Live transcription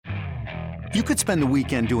You could spend the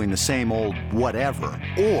weekend doing the same old whatever,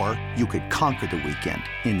 or you could conquer the weekend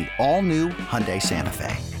in the all-new Hyundai Santa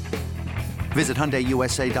Fe. Visit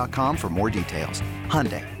HyundaiUSA.com for more details.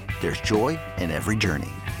 Hyundai, there's joy in every journey.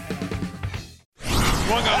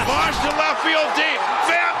 Swung a launch to left field deep.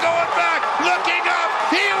 Pham going back, looking up.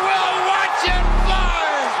 He will watch it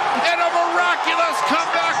fly. And a miraculous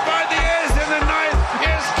comeback by the A's in the ninth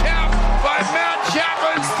is capped by Matt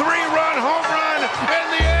Chapman's 3-run home run. And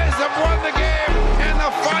the A's have won the game. And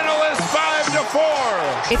the final is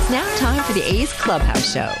 5-4. It's now time for the A's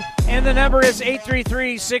Clubhouse Show. And the number is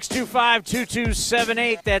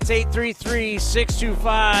 833-625-2278. That's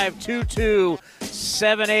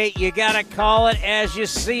 833-625-2278. You got to call it as you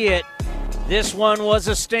see it. This one was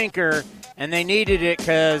a stinker, and they needed it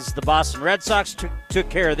because the Boston Red Sox took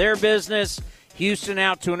care of their business. Houston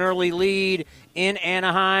out to an early lead in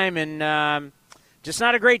Anaheim, and just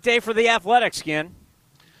not a great day for the Athletics, Skin.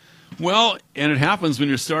 Well, and it happens when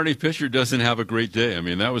your starting pitcher doesn't have a great day. I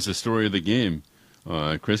mean, that was the story of the game.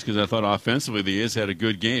 Chris, because I thought offensively the A's had a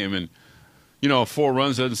good game. And, 4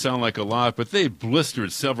 runs doesn't sound like a lot, but they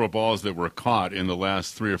blistered several balls that were caught in the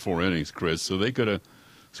last 3 or 4 innings, Chris. So they could have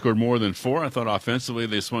scored more than 4. I thought offensively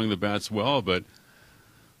they swung the bats well. But,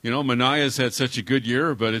 Manaya's had such a good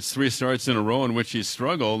year, but it's 3 starts in a row in which he's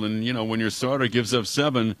struggled. And, when your starter gives up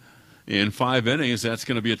 7 in 5 innings, that's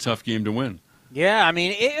going to be a tough game to win. Yeah, I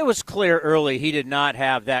mean, it was clear early he did not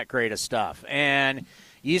have that great of stuff. And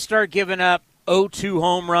you start giving up 0-2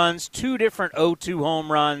 home runs, 2 different 0-2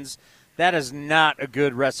 home runs. That is not a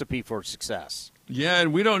good recipe for success. Yeah,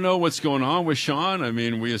 and we don't know what's going on with Sean. I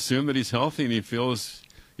mean, we assume that he's healthy and he feels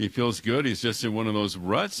good. He's just in one of those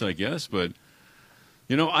ruts, I guess. But,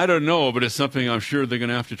 I don't know, but it's something I'm sure they're going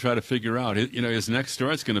to have to try to figure out. His next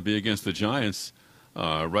start's going to be against the Giants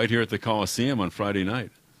right here at the Coliseum on Friday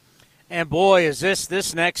night. And, boy, is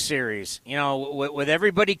this next series, with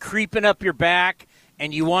everybody creeping up your back,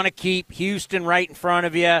 and you want to keep Houston right in front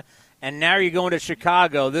of you, and now you're going to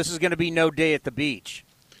Chicago. This is going to be no day at the beach.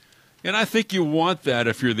 And I think you want that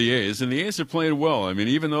if you're the A's. And the A's are playing well. I mean,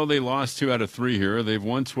 even though they lost 2 out of 3 here, they've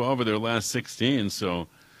won 12 of their last 16. So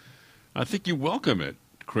I think you welcome it,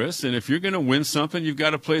 Chris. And if you're going to win something, you've got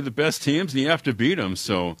to play the best teams, and you have to beat them.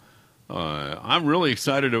 So I'm really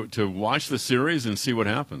excited to watch the series and see what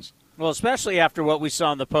happens. Well, especially after what we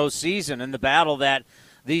saw in the postseason and the battle that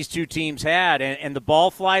these two teams had, and the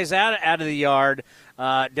ball flies out of the yard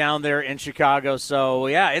down there in Chicago. So,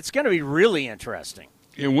 yeah, it's going to be really interesting.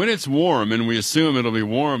 And when it's warm, and we assume it'll be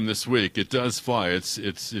warm this week, it does fly. It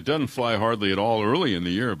doesn't fly hardly at all early in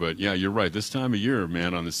the year, but, yeah, you're right. This time of year,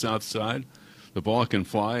 man, on the south side, the ball can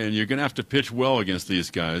fly, and you're going to have to pitch well against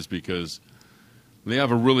these guys because they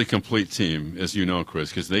have a really complete team, as you know, Chris,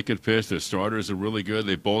 because they can pitch. Their starters are really good.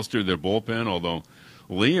 They bolstered their bullpen, although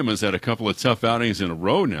Liam has had a couple of tough outings in a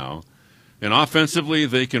row now. And offensively,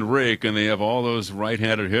 they can rake, and they have all those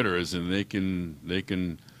right-handed hitters, and they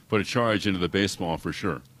can put a charge into the baseball for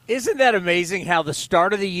sure. Isn't that amazing how the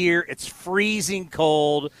start of the year, it's freezing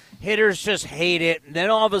cold, hitters just hate it, and then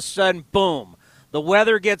all of a sudden, boom, the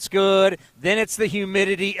weather gets good, then it's the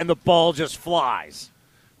humidity, and the ball just flies.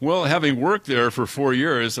 Well, having worked there for 4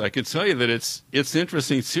 years, I can tell you that it's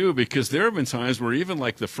interesting, too, because there have been times where even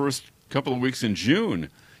like the first couple of weeks in June,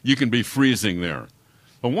 you can be freezing there.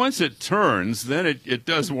 But once it turns, then it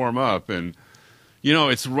does warm up. And,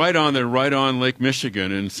 it's right on Lake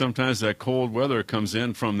Michigan. And sometimes that cold weather comes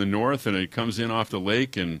in from the north, and it comes in off the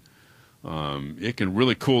lake. And it can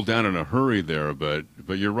really cool down in a hurry there. But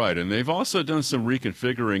you're right. And they've also done some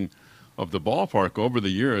reconfiguring of the ballpark over the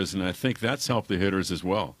years, and I think that's helped the hitters as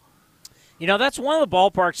well. That's one of the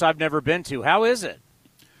ballparks I've never been to. How is it?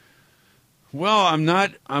 Well,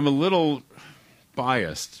 I'm a little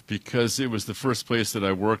biased because it was the first place that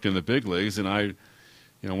I worked in the big leagues, and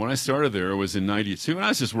when I started there, it was in '92, and I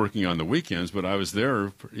was just working on the weekends, but I was there,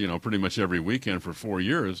 pretty much every weekend for 4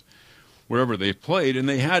 years, wherever they played, and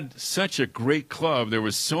they had such a great club. There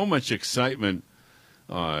was so much excitement,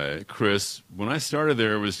 Chris. When I started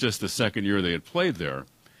there, it was just the second year they had played there,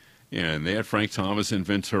 and they had Frank Thomas and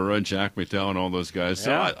Ventura and Jack McDowell and all those guys,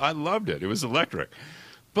 so I loved it. It was electric.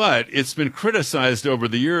 But it's been criticized over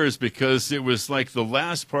the years because it was like the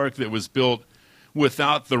last park that was built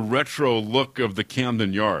without the retro look of the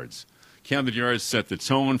Camden Yards. Camden Yards set the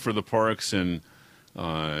tone for the parks, and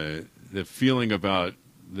the feeling about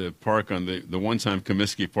the park on the one-time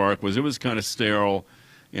Comiskey Park was it was kind of sterile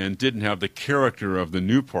and didn't have the character of the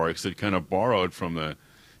new parks that kind of borrowed from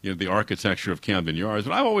the architecture of Camden Yards.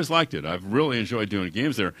 But I've always liked it. I've really enjoyed doing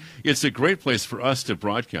games there. It's a great place for us to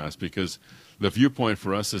broadcast because the viewpoint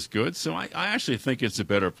for us is good. So I actually think it's a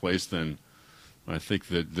better place than I think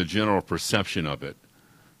the general perception of it.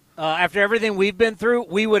 After everything we've been through,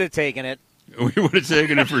 we would have taken it. We would have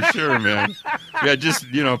taken it for sure, man. Yeah, just,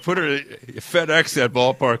 put FedEx that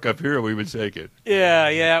ballpark up here, we would take it.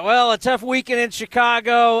 Yeah. Well, a tough weekend in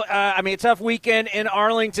Chicago. A tough weekend in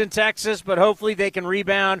Arlington, Texas, but hopefully they can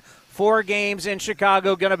rebound. 4 games in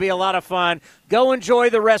Chicago, going to be a lot of fun. Go enjoy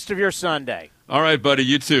the rest of your Sunday. All right, buddy,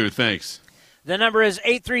 you too. Thanks. The number is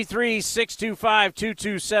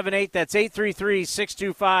 833-625-2278. That's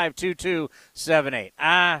 833-625-2278.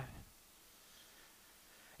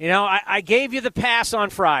 I gave you the pass on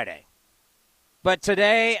Friday. But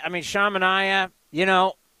today, Sean Manaea,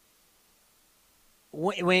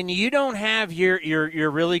 when you don't have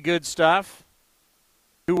your really good stuff,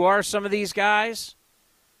 who are some of these guys?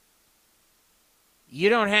 You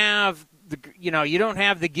don't have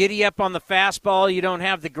the giddy up on the fastball. You don't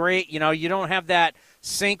have the great, you don't have that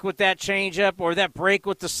sink with that changeup or that break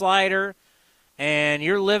with the slider, and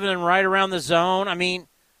you're living right around the zone.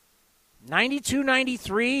 92,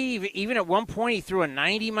 93, even at one point he threw a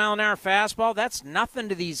 90-mile-an-hour fastball. That's nothing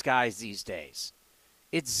to these guys these days.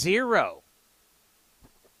 It's zero.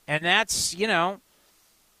 And that's,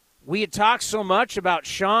 we had talked so much about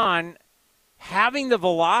Sean having the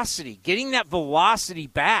velocity, getting that velocity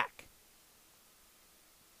back,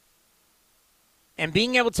 and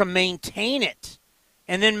being able to maintain it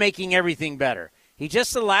and then making everything better. He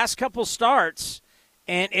just the last couple starts,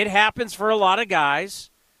 and it happens for a lot of guys.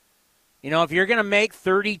 If you're going to make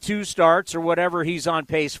 32 starts or whatever he's on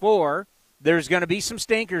pace for, there's going to be some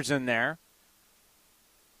stinkers in there.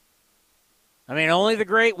 Only the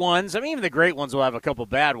great ones. Even the great ones will have a couple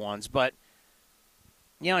bad ones, but,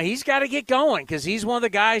 he's got to get going because he's one of the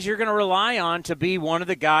guys you're going to rely on to be one of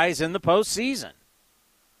the guys in the postseason.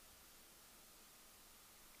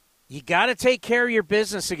 You got to take care of your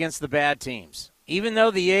business against the bad teams. Even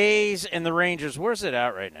though the A's and the Rangers, where's it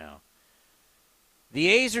at right now? The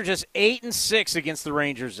A's are just 8-6 against the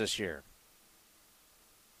Rangers this year.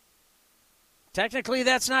 Technically,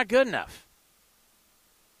 that's not good enough.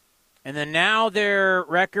 And then now their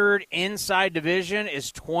record inside division is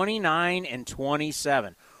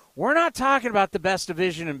 29-27. We're not talking about the best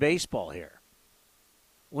division in baseball here.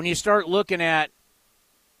 When you start looking at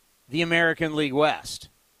the American League West.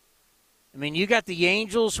 You got the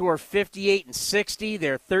Angels who are 58-60.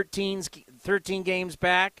 They're 13 games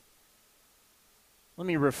back. Let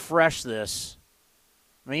me refresh this.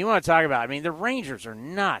 You want to talk about, the Rangers are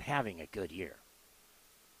not having a good year.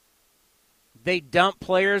 They dump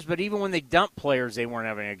players, but even when they dump players, they weren't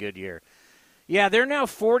having a good year. Yeah, they're now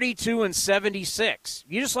 42-76.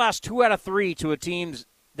 You just lost 2 out of 3 to a team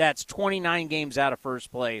that's 29 games out of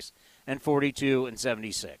first place and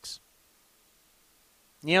 42-76.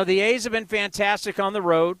 The A's have been fantastic on the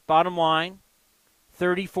road, bottom line,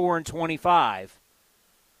 34-25.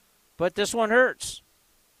 But this one hurts.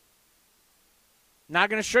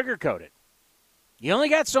 Not going to sugarcoat it. You only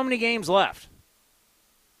got so many games left.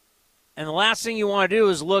 And the last thing you want to do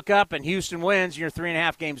is look up and Houston wins, you're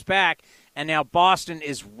 3.5 games back, and now Boston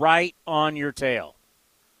is right on your tail.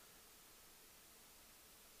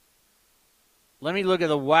 Let me look at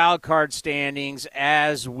the wild card standings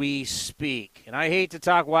as we speak. And I hate to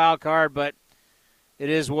talk wild card, but it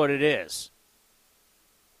is what it is.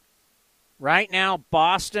 Right now,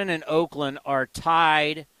 Boston and Oakland are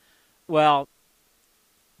tied. Well,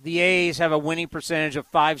 the A's have a winning percentage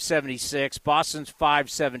of .576. Boston's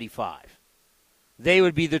 .575. They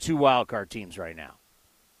would be the 2 wild card teams right now.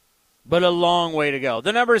 But a long way to go.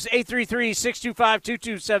 The number is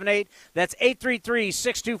 833-625-2278. That's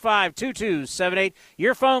 833-625-2278.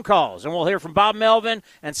 Your phone calls, and we'll hear from Bob Melvin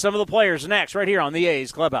and some of the players next right here on the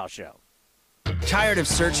A's Clubhouse Show. Tired of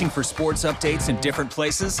searching for sports updates in different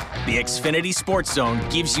places? The Xfinity Sports Zone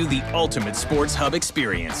gives you the ultimate sports hub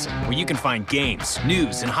experience, where you can find games,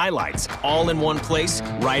 news, and highlights all in one place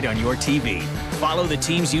right on your TV. Follow the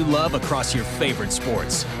teams you love across your favorite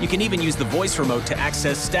sports. You can even use the voice remote to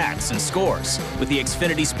access stats and scores. With the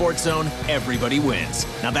Xfinity Sports Zone, everybody wins.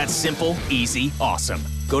 Now that's simple, easy, awesome.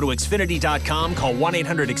 Go to Xfinity.com, call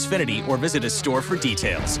 1-800-XFINITY, or visit a store for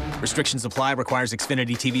details. Restrictions apply. Requires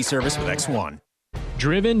Xfinity TV service with X1.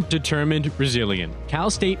 Driven, determined, resilient. Cal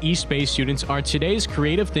State East Bay students are today's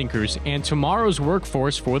creative thinkers and tomorrow's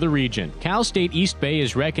workforce for the region. Cal State East Bay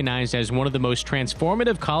is recognized as one of the most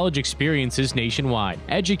transformative college experiences nationwide,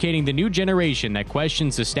 educating the new generation that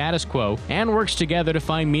questions the status quo and works together to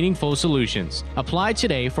find meaningful solutions. Apply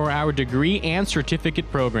today for our degree and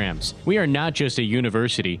certificate programs. We are not just a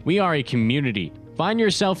university, we are a community. Find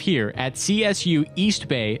yourself here at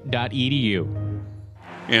csueastbay.edu.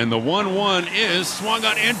 And the 1-1 is swung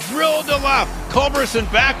on and drilled to left. Culberson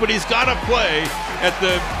back, but he's got to play at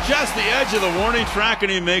just the edge of the warning track, and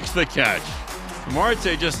he makes the catch.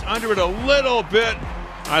 Marte just under it a little bit.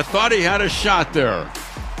 I thought he had a shot there.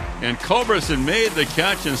 And Culberson made the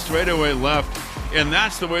catch and straightaway left. And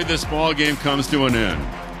that's the way this ball game comes to an end.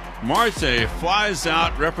 Marte flies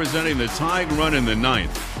out representing the tying run in the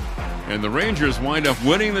ninth. And the Rangers wind up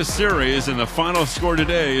winning the series, and the final score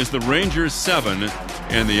today is the Rangers 7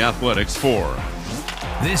 and the Athletics 4.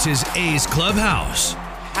 This is A's Clubhouse.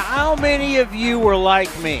 How many of you were like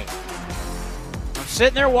me? I'm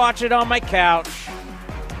sitting there watching on my couch.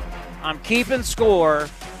 I'm keeping score.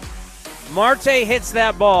 Marte hits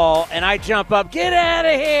that ball, and I jump up, get out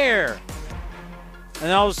of here!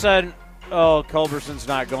 And all of a sudden, oh, Culberson's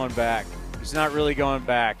not going back. He's not really going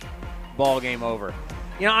back. Ball game over.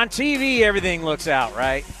 You know, on TV, everything looks out,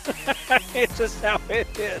 right? It's just how it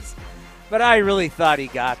is. But I really thought he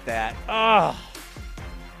got that. Oh,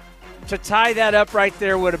 to tie that up right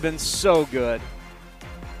there would have been so good.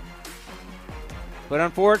 But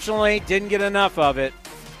unfortunately, didn't get enough of it.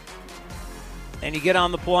 And you get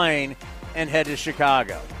on the plane and head to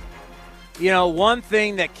Chicago. You know, one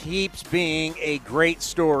thing that keeps being a great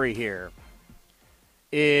story here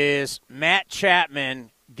is Matt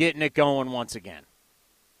Chapman getting it going once again.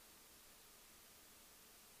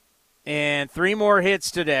 And 3 more hits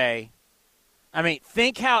today. I mean,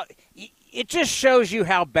 think how – it just shows you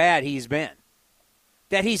how bad he's been.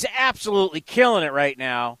 That he's absolutely killing it right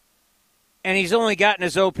now. And he's only gotten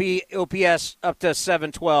his OPS up to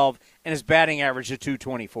 712 and his batting average to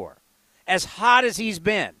 224. As hot as he's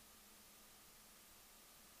been,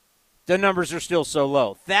 the numbers are still so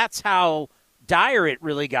low. That's how dire it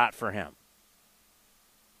really got for him.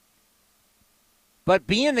 But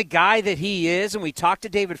being the guy that he is, and we talked to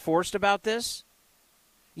David Forst about this,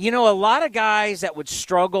 you know, a lot of guys that would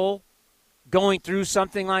struggle going through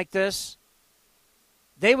something like this,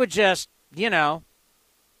 they would just, you know,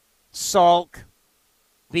 sulk,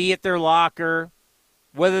 be at their locker,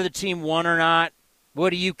 whether the team won or not.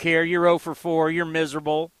 What do you care? You're 0 for 4. You're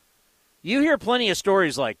miserable. You hear plenty of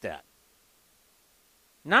stories like that.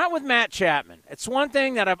 Not with Matt Chapman. It's one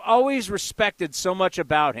thing that I've always respected so much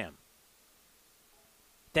about him,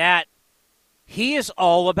 that he is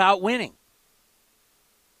all about winning.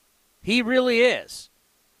 He really is.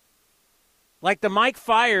 Like the Mike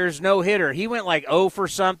Fiers no-hitter. He went like 0 for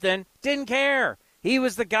something. Didn't care. He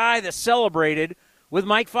was the guy that celebrated with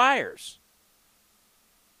Mike Fiers.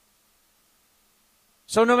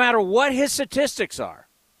 So no matter what his statistics are,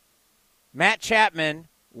 Matt Chapman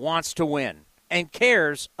wants to win and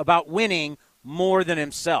cares about winning more than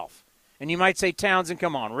himself. And you might say, Townsend,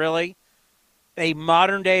 come on, really? A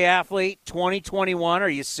modern-day athlete, 2021, are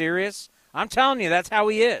you serious? I'm telling you, that's how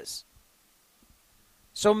he is.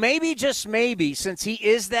 So maybe, just maybe, since he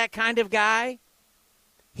is that kind of guy,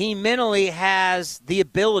 he mentally has the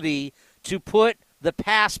ability to put the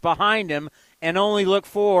past behind him and only look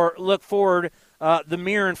forward the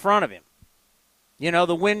mirror in front of him. You know,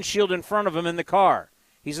 the windshield in front of him in the car.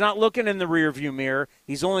 He's not looking in the rearview mirror.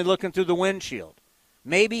 He's only looking through the windshield.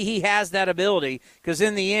 Maybe he has that ability because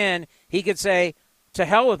in the end, he could say, to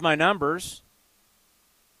hell with my numbers.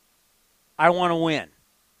 I want to win.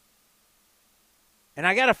 And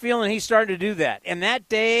I got a feeling he's starting to do that. And that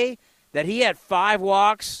day that he had 5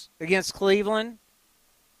 walks against Cleveland,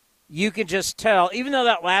 you could just tell, even though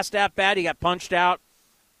that last at-bat he got punched out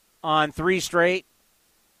on 3 straight,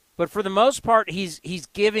 but for the most part, he's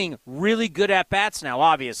giving really good at-bats now,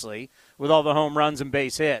 obviously, with all the home runs and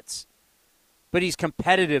base hits. But he's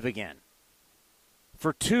competitive again.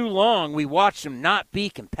 For too long, we watched him not be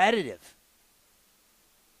competitive.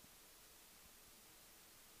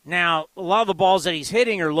 Now, a lot of the balls that he's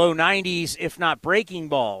hitting are low 90s, if not breaking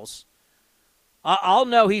balls. I'll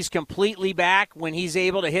know he's completely back when he's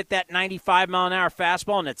able to hit that 95-mile-an-hour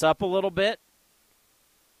fastball and it's up a little bit.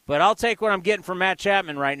 But I'll take what I'm getting from Matt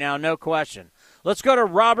Chapman right now, no question. Let's go to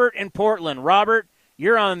Robert in Portland. Robert,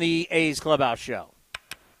 you're on the A's Clubhouse show.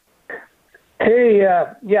 Hey,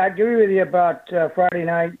 I agree with you about Friday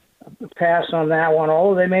night pass on that one.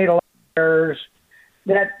 Although they made a lot of errors,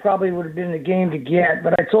 that probably would have been the game to get.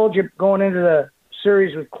 But I told you going into the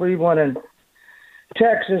series with Cleveland and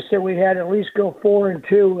Texas that we had at least go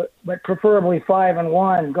 4-2, but preferably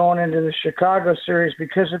 5-1 going into the Chicago series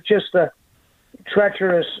because of just the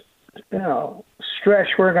treacherous, stretch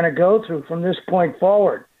we're going to go through from this point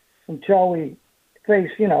forward until we face,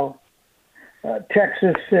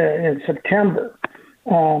 Texas in September,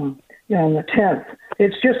 on the 10th.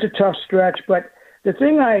 It's just a tough stretch. But the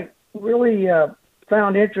thing I really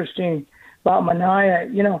found interesting about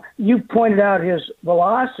Manaea. You pointed out his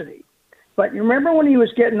velocity, but you remember when he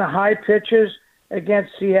was getting the high pitches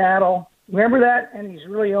against Seattle? Remember that? And he's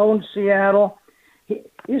really owned Seattle.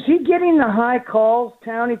 Is he getting the high calls,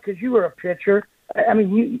 Townie? Because you were a pitcher. I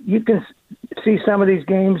mean, you can see some of these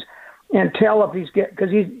games and tell if because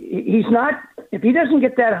he's not. If he doesn't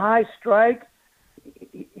get that high strike,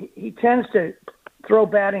 he tends to throw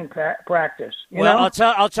batting practice. Well,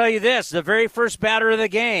 I'll tell you this: the very first batter of the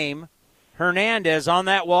game, Hernandez on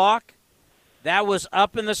that walk, that was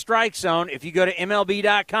up in the strike zone. If you go to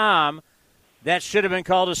MLB.com, that should have been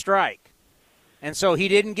called a strike, and so he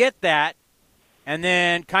didn't get that. And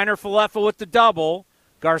then Kiner Falefa with the double.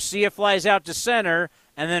 Garcia flies out to center,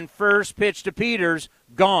 and then first pitch to Peters,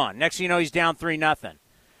 gone. Next thing you know, he's down 3-0.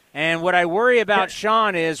 And what I worry about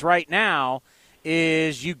Sean is right now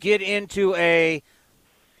is you get into a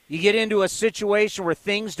situation where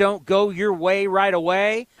things don't go your way right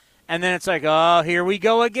away, and then it's like, oh, here we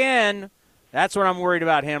go again. That's what I'm worried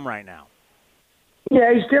about him right now.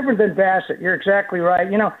 Yeah, he's different than Bassett. You're exactly right.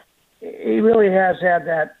 He really has had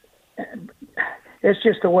that. It's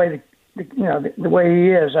just the way the way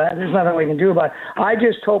he is. There's nothing we can do about it. I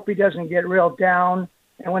just hope he doesn't get real down.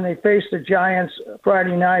 And when they face the Giants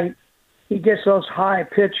Friday night, he gets those high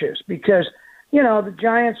pitches because, the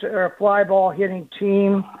Giants are a fly ball hitting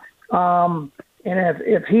team. And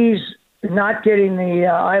if he's not getting the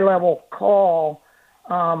eye level call,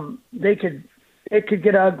 it could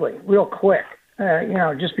get ugly real quick,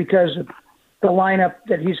 just because of the lineup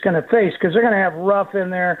that he's going to face, because they're going to have Ruff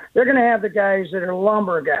in there. They're going to have the guys that are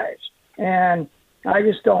lumber guys. And I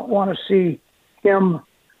just don't want to see him,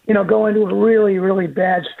 go into a really, really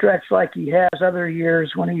bad stretch like he has other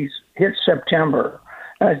years when he's hit September.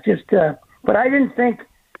 But I didn't think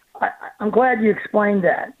 – I'm glad you explained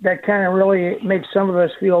that. That kind of really makes some of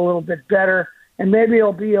us feel a little bit better, and maybe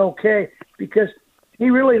he'll be okay because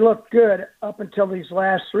he really looked good up until these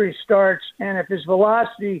last three starts. And if his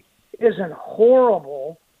velocity isn't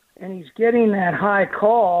horrible and he's getting that high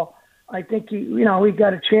call, I think we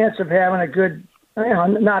got a chance of having a good,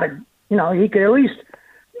 he could at least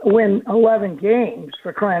win 11 games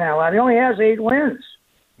for crying out loud. He only has 8 wins.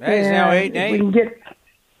 Yeah, he's now 8-8.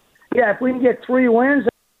 If we can get 3 wins,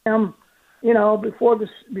 before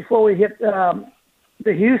we hit the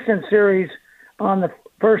Houston series on the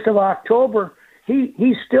 1st of October,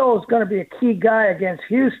 he still is going to be a key guy against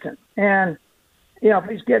Houston. And, if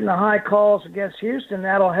he's getting the high calls against Houston,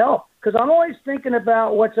 that'll help. Because I'm always thinking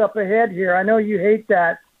about what's up ahead here. I know you hate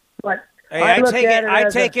that, but I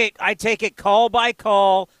take it call by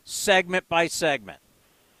call, segment by segment.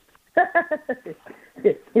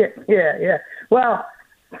 Yeah. Well,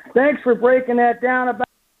 thanks for breaking that down about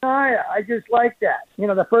Manaea. I just like that.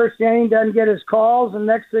 The first inning doesn't get his calls, and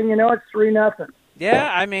next thing you know, it's 3-0.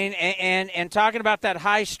 Yeah, I mean, and talking about that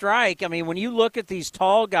high strike, I mean, when you look at these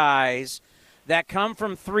tall guys that come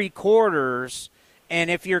from three quarters,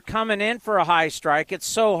 and if you're coming in for a high strike, it's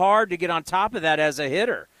so hard to get on top of that as a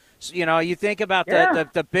hitter. So, you think about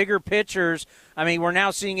the bigger pitchers. I mean, we're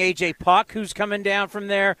now seeing A.J. Puck, who's coming down from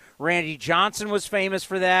there. Randy Johnson was famous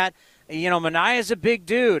for that. Manaea's a big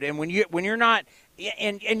dude, and when you're not –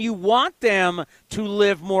 and you want them to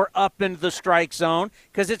live more up into the strike zone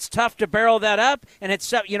because it's tough to barrel that up, and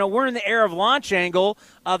it's we're in the era of launch angle.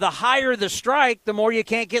 The higher the strike, the more you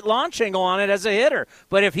can't get launch angle on it as a hitter.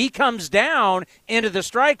 But if he comes down into the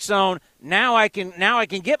strike zone, now I can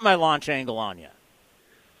get my launch angle on you.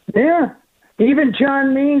 Yeah, even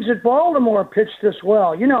John Means at Baltimore pitched this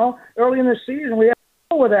well. Early in the season we had to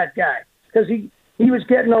deal with that guy because he was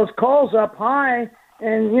getting those calls up high.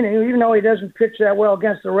 And, even though he doesn't pitch that well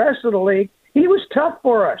against the rest of the league, he was tough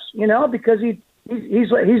for us, because he's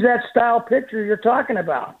that style pitcher you're talking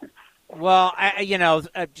about. Well,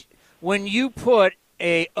 when you put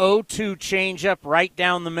a 0-2 changeup right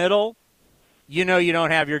down the middle, you don't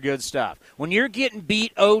have your good stuff. When you're getting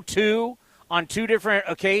beat 0-2 on 2 different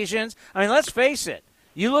occasions, I mean, let's face it.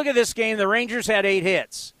 You look at this game, the Rangers had 8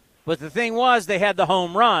 hits. But the thing was they had the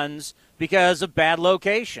home runs because of bad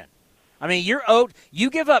location. I mean, you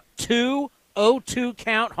give up 2 0-2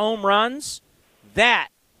 count home runs, that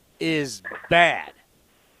is bad.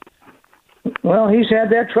 Well, he's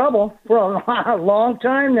had that trouble for a long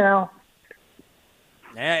time now.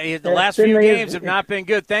 Yeah, the last few games have not been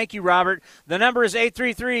good. Thank you, Robert. The number is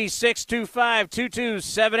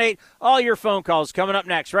 833-625-2278. All your phone calls coming up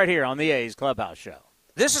next right here on the A's Clubhouse Show.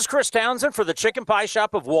 This is Chris Townsend for the Chicken Pie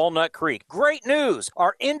Shop of Walnut Creek. Great news!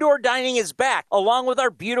 Our indoor dining is back, along with our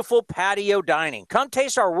beautiful patio dining. Come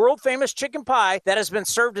taste our world-famous chicken pie that has been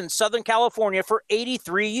served in Southern California for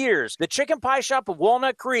 83 years. The Chicken Pie Shop of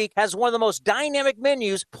Walnut Creek has one of the most dynamic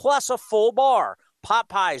menus, plus a full bar. Pot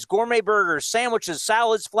pies, gourmet burgers, sandwiches,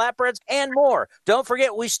 salads, flatbreads, and more. Don't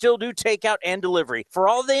forget, we still do takeout and delivery. For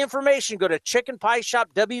all the information, go to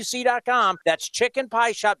chickenpieshopwc.com. That's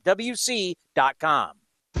chickenpieshopwc.com.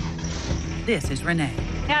 This is Renee.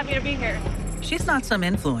 Happy to be here. She's not some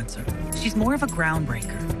influencer. She's more of a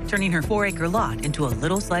groundbreaker, turning her 4-acre lot into a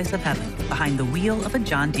little slice of heaven behind the wheel of a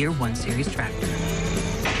John Deere 1 Series tractor.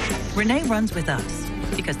 Renee runs with us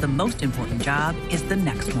because the most important job is the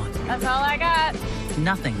next one. That's all I got.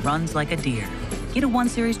 Nothing runs like a Deere. Get a 1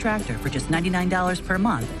 Series tractor for just $99 per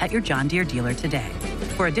month at your John Deere dealer today.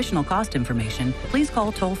 For additional cost information, please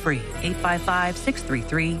call toll-free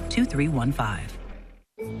 855-633-2315.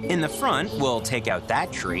 In the front, we'll take out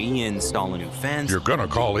that tree, install a new fence. You're gonna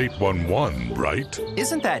call 811, right?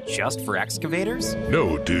 Isn't that just for excavators?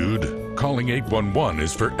 No, dude. Calling 811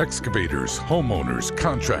 is for excavators, homeowners,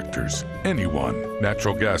 contractors, anyone.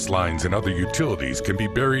 Natural gas lines and other utilities can be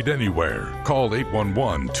buried anywhere. Call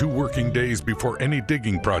 811 2 working days before any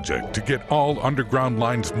digging project to get all underground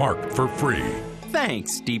lines marked for free.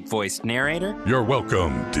 Thanks, deep-voiced narrator. You're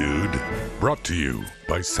welcome, dude. Brought to you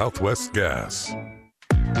by Southwest Gas.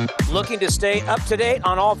 Looking to stay up to date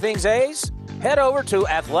on all things A's? Head over to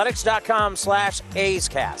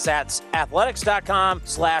athletics.com/A'sCast. That's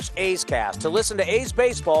athletics.com/A'sCast to listen to A's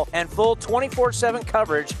baseball and full 24/7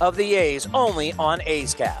 coverage of the A's only on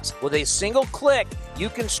A's Cast. With a single click, you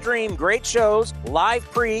can stream great shows, live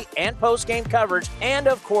pre- and post-game coverage, and,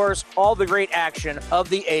 of course, all the great action of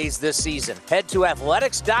the A's this season. Head to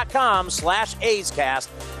athletics.com/A'sCast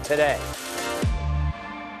today.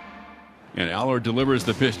 And Allard delivers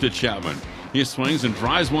the pitch to Chapman. He swings and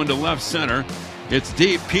drives one to left center. It's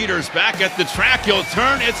deep. Peters back at the track. He'll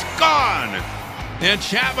turn. It's gone. And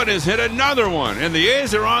Chapman has hit another one. And the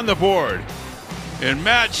A's are on the board. And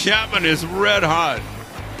Matt Chapman is red hot.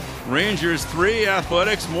 Rangers 3,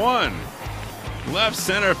 Athletics 1. Left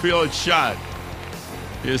center field shot.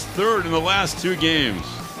 His third in the last 2 games.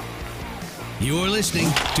 You're listening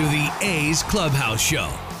to the A's Clubhouse Show.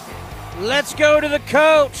 Let's go to the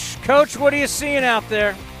coach. Coach, what are you seeing out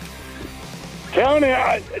there? Tony,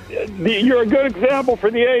 you're a good example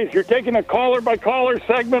for the A's. You're taking a caller-by-caller,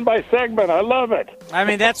 segment by segment. I love it. I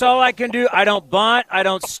mean, that's all I can do. I don't bunt. I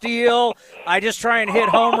don't steal. I just try and hit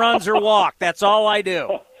home runs or walk. That's all I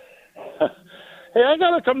do. Hey, I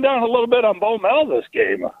got to come down a little bit on Bo Mel this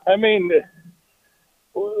game. I mean,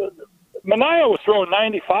 Manaea was throwing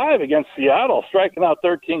 95 against Seattle, striking out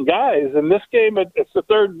 13 guys. And this game, it's the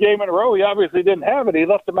third game in a row. He obviously didn't have it. He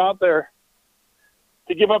left them out there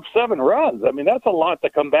to give up 7 runs. I mean, that's a lot to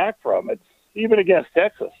come back from. It's even against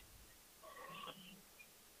Texas.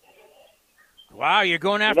 Wow, you're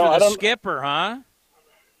going after the skipper, huh?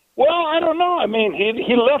 Well, I don't know. I mean,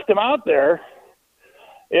 he left him out there.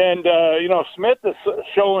 And, Smith is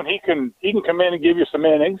showing he can come in and give you some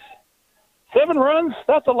innings. 7 runs,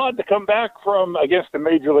 that's a lot to come back from against a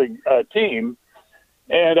major league team.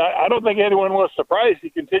 And I don't think anyone was surprised he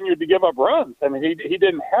continued to give up runs. I mean, he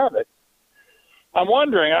didn't have it. I'm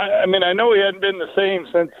wondering, I mean, I know he hadn't been the same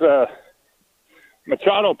since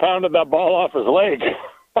Machado pounded that ball off his leg.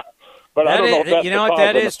 But I don't know if that's you know what,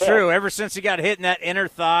 that is true. Ever since he got hit in that inner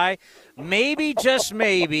thigh, maybe, just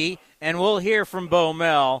maybe, and we'll hear from Bo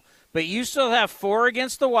Mel, but you still have 4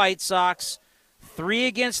 against the White Sox, 3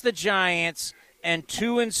 against the Giants, and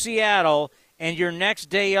 2 in Seattle, and your next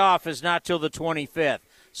day off is not till the 25th.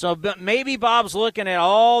 So maybe Bob's looking at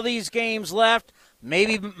all these games left.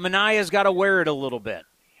 Maybe Manaea's got to wear it a little bit.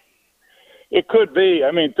 It could be.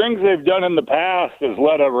 I mean, things they've done in the past is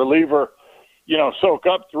let a reliever, soak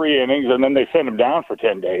up 3 innings, and then they send him down for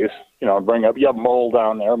 10 days. You have Mole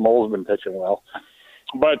down there. Mole's been pitching well.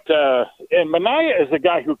 But and Manaea is a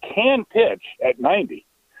guy who can pitch at 90.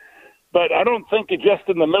 But I don't think just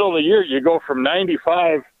in the middle of the year you go from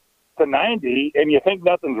 95 to 90 and you think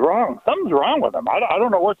nothing's wrong. Something's wrong with him. I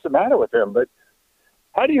don't know what's the matter with him, but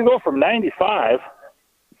how do you go from 95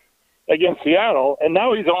 against Seattle and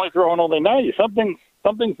now he's only throwing 90? Something's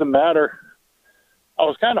the matter. I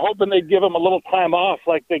was kind of hoping they'd give him a little time off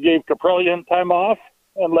like they gave Kaprielian time off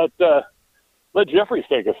and let Jeffries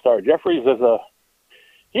take a start. Jeffries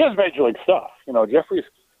he has major league stuff. Jeffries,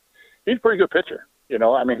 he's a pretty good pitcher. He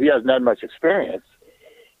hasn't had much experience.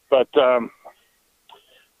 But I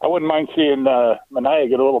wouldn't mind seeing Manaea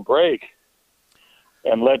get a little break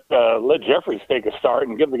and let Jeffries take a start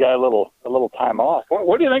and give the guy a little time off.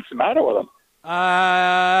 What do you think's the matter with him?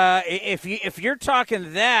 If you're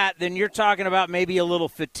talking that, then you're talking about maybe a little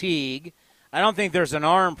fatigue. I don't think there's an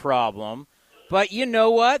arm problem. But you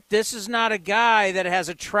know what? This is not a guy that has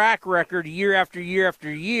a track record year after year after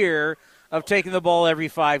year of taking the ball every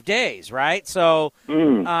 5 days, right? So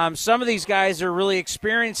some of these guys are really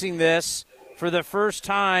experiencing this for the first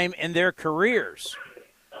time in their careers.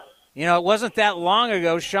 You know, it wasn't that long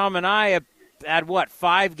ago Sean and I had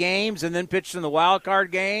 5 games and then pitched in the wild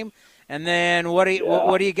card game. And then what do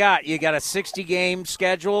you got? You got a 60-game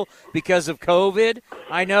schedule because of COVID.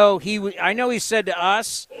 I know he said to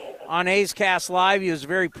us on A's Cast Live he was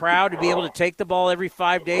very proud to be able to take the ball every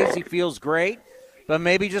 5 days. He feels great. But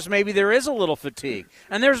maybe there is a little fatigue.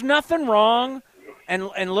 And there's nothing wrong, and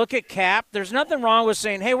look at Cap, there's nothing wrong with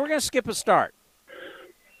saying, hey, we're going to skip a start.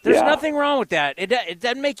 There's nothing wrong with that. It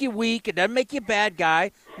doesn't make you weak. It doesn't make you a bad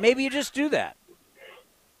guy. Maybe you just do that.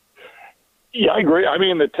 Yeah, I agree. I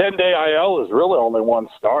mean, the 10-day IL is really only one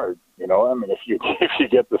start. You know, I mean, if you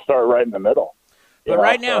get the start right in the middle. But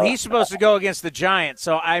right now he's supposed to go against the Giants.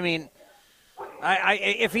 So, I mean,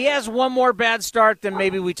 if he has one more bad start, then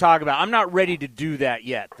maybe we talk about it. I'm not ready to do that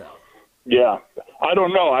yet, though. Yeah, I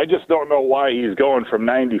don't know. I just don't know why he's going from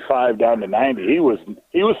 95 down to 90. He was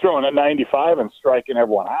throwing at 95 and striking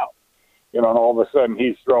everyone out. You know, and all of a sudden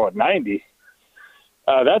he's throwing 90.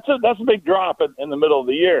 That's a big drop in the middle of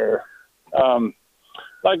the year.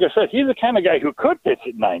 Like I said, he's the kind of guy who could pitch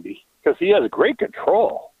at 90 because he has great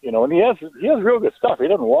control, you know, and he has real good stuff. He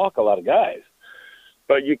doesn't walk a lot of guys,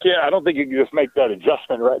 but I don't think you can just make that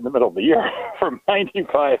adjustment right in the middle of the year from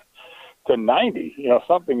 95 to 90. You know,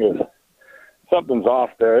 something's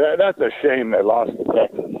off there. That's a shame they lost to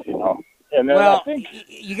Texas, you know. And then I think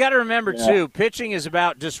you got to remember too, pitching is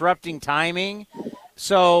about disrupting timing.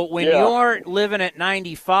 So when you're living at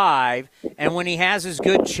 95 and when he has his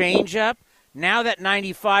good changeup, now that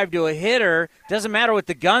 95 to a hitter, doesn't matter what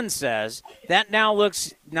the gun says, that now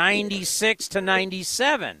looks 96 to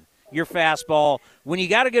 97, your fastball. When you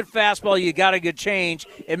got a good fastball, you got a good change,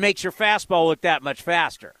 it makes your fastball look that much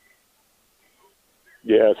faster.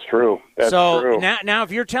 Yeah, it's true. That's true. Now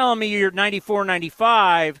if you're telling me you're 94,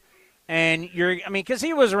 95, and because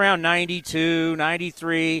he was around 92,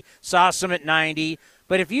 93, saw some at 90.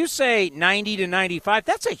 But if you say 90 to 95,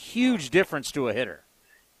 that's a huge difference to a hitter.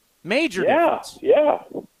 Major difference. Yeah.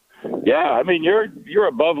 I mean, you're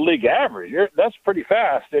above league average. That's pretty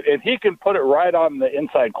fast, and he can put it right on the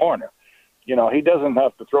inside corner. You know, he doesn't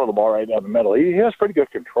have to throw the ball right down the middle. He has pretty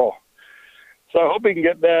good control. So I hope he can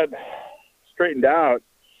get that straightened out.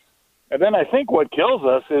 And then I think what kills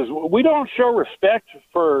us is we don't show respect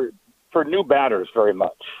for new batters very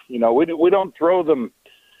much. You know, we don't throw them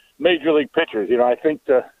major league pitchers. You know, I think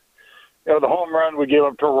the home run we gave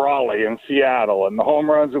up to Raleigh in Seattle, and the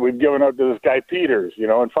home runs that we've given up to this guy Peters. You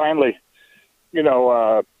know, and finally,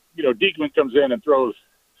 Diekman comes in and throws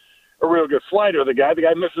a real good slider. The guy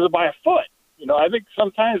misses it by a foot. You know, I think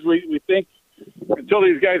sometimes we think until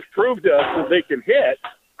these guys prove to us that they can hit,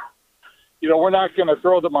 you know, we're not going to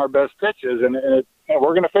throw them our best pitches, and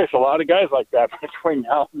we're going to face a lot of guys like that between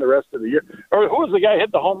now and the rest of the year. Or who was the guy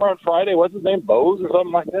hit the home run Friday? What's his name? Bose or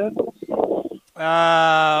something like that?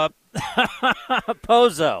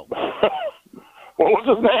 Pozo. What was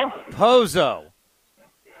his name? Pozo.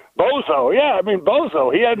 Yeah. I mean,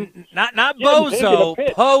 Bozo. He hadn't. Not Bozo.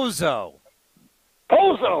 Pozo.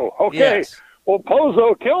 Pozo. Okay. Yes. Well,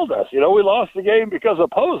 Pozo killed us. You know, we lost the game because of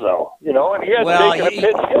Pozo. You know, and he hadn't taken a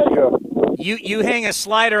pitch schedule. You hang a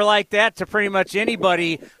slider like that to pretty much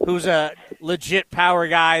anybody who's a legit power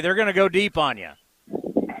guy, they're going to go deep on you.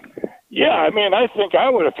 Yeah, I mean, I think I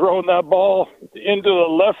would have thrown that ball into the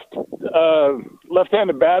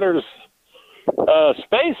left-handed batter's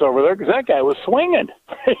space over there because that guy was swinging.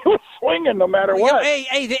 He was swinging no matter what.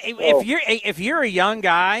 If you're a young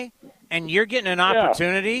guy and you're getting an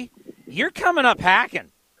opportunity, you're coming up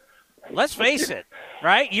hacking. Let's face it,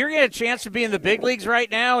 right? You're getting a chance to be in the big leagues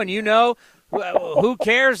right now, and you know who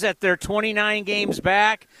cares that they're 29 games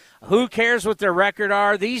back? Who cares what their record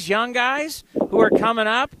are? These young guys who are coming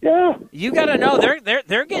up, you got to know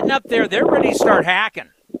they're getting up there. They're ready to start hacking.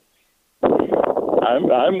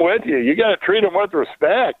 I'm with you. You got to treat them with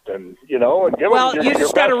respect, and and give them you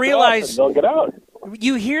just got to realize they'll get out.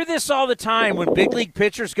 You hear this all the time when big league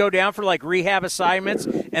pitchers go down for like rehab assignments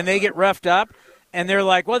and they get roughed up, and they're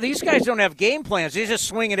like, "Well, these guys don't have game plans. They just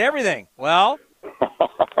swing at everything." Well,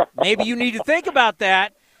 maybe you need to think about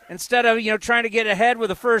that. Instead of, trying to get ahead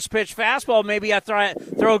with a first pitch fastball, maybe I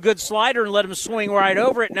throw a good slider and let him swing right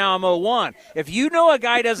over it. Now I'm 0-1. If you know a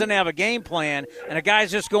guy doesn't have a game plan and a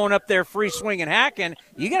guy's just going up there free swinging hacking,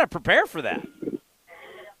 you got to prepare for that.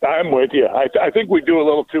 I'm with you. I think we do a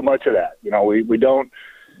little too much of that. You know, we don't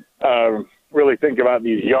really think about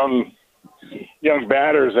these young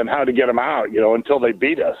batters and how to get them out, you know, until they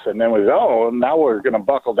beat us. And then now we're going to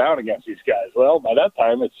buckle down against these guys. Well, by that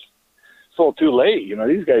time, it's a little too late. You know,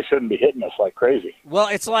 these guys shouldn't be hitting us like crazy. Well,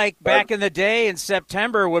 it's like back in the day in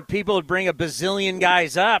September when people would bring a bazillion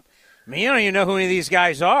guys up. I mean, you don't even know who any of these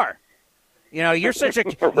guys are. You know, you're such a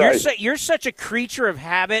right. you're such a creature of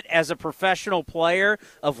habit as a professional player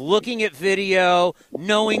of looking at video,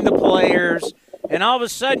 knowing the players, and all of a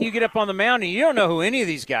sudden you get up on the mound and you don't know who any of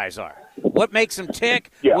these guys are. What makes them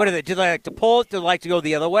tick? Yeah. What do they like to pull it? Do they like to go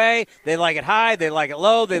the other way? They like it high. They like it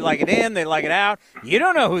low. They like it in. They like it out. You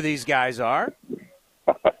don't know who these guys are.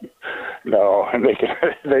 No, and they can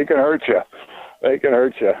hurt you. They can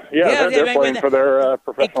hurt you. Yeah, they're playing for their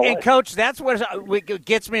professional life. And, Coach, that's what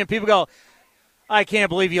gets me. And people go, I can't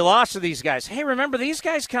believe you lost to these guys. Hey, remember these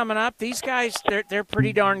guys coming up? These guys, they're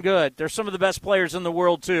pretty darn good. They're some of the best players in the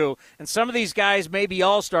world, too. And some of these guys may be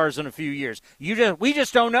all-stars in a few years. We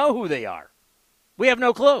just don't know who they are. We have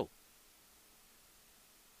no clue.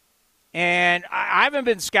 And I haven't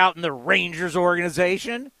been scouting the Rangers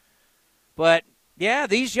organization. But, yeah,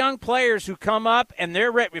 these young players who come up and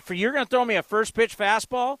they're ready. You're going to throw me a first-pitch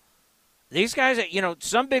fastball? These guys, you know,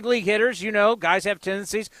 some big league hitters, you know, guys have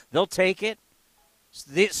tendencies. They'll take it.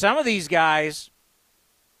 Some of these guys,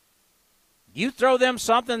 you throw them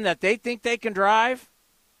something that they think they can drive,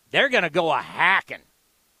 they're going to go a-hacking.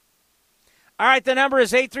 All right, the number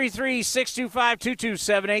is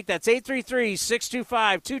 833-625-2278. That's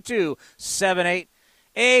 833-625-2278.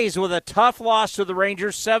 A's with a tough loss to the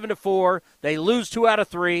Rangers, 7-4. They lose 2 out of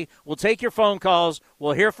 3. We'll take your phone calls.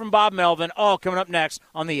 We'll hear from Bob Melvin, all coming up next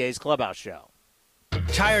on the A's Clubhouse Show.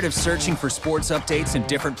 Tired of searching for sports updates in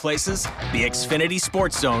different places? The Xfinity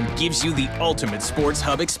Sports Zone gives you the ultimate sports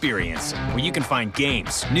hub experience, where you can find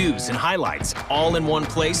games, news, and highlights all in one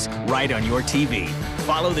place right on your TV.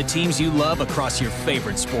 Follow the teams you love across your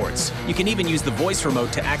favorite sports. You can even use the voice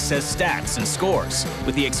remote to access stats and scores.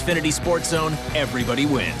 With the Xfinity Sports Zone, everybody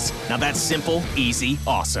wins. Now that's simple, easy,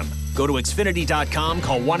 awesome. Go to Xfinity.com,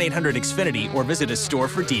 call 1-800-XFINITY, or visit a store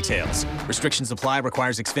for details. Restrictions apply.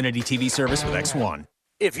 Requires Xfinity TV service with X1.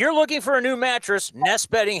 If you're looking for a new mattress,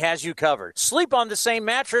 Nest Bedding has you covered. Sleep on the same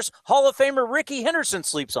mattress Hall of Famer Ricky Henderson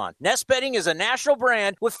sleeps on. Nest Bedding is a national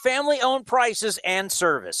brand with family-owned prices and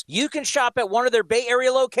service. You can shop at one of their Bay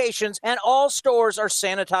Area locations, and all stores are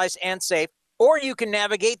sanitized and safe. Or you can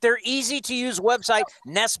navigate their easy-to-use website,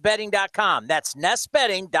 nestbedding.com. That's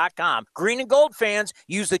nestbedding.com. Green and gold fans,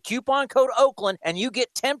 use the coupon code Oakland, and you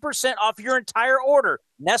get 10% off your entire order.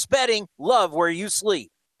 Nest Bedding, love where you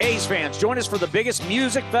sleep. A's fans, join us for the biggest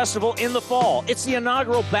music festival in the fall. It's the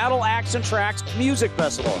inaugural Battle Axe and Tracks Music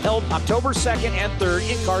Festival, held October 2nd and 3rd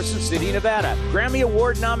in Carson City, Nevada. Grammy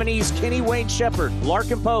Award nominees Kenny Wayne Shepherd,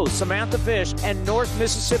 Larkin Poe, Samantha Fish, and North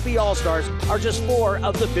Mississippi All-Stars are just 4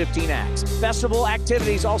 of the 15 acts. Festival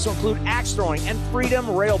activities also include axe throwing and Freedom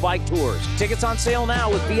Rail Bike Tours. Tickets on sale now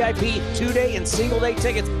with VIP 2-day and single-day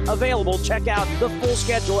tickets available. Check out the full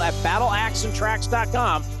schedule at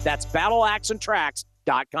battleaxeandtracks.com. That's battleaxeandtracks.com.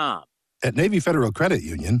 At Navy Federal Credit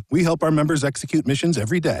Union, we help our members execute missions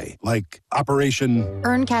every day, like Operation...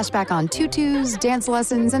 Earn cash back on tutus, dance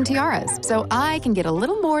lessons, and tiaras, so I can get a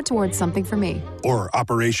little more towards something for me. Or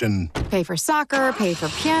Operation... Pay for soccer, pay for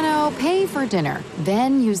piano, pay for dinner.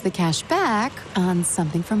 Then use the cash back on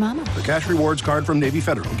something for mama. The Cash Rewards card from Navy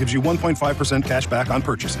Federal gives you 1.5% cash back on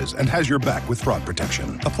purchases and has your back with fraud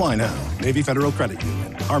protection. Apply now. Navy Federal Credit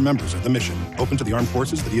Union. Our members of the mission. Open to the armed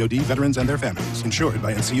forces, the DoD, veterans, and their families. Insured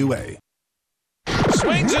by NCUA.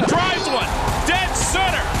 Swings and drives one. Dead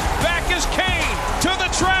center. Back is Kane to the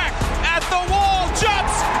track. At the wall.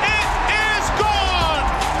 Jumps. It is gone.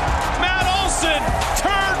 Matt Olson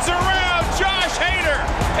turns around Josh Hader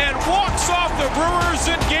and walks off the Brewers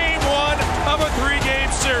in Game 1 of a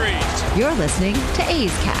 3-game series. You're listening to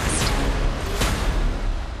A's Cast.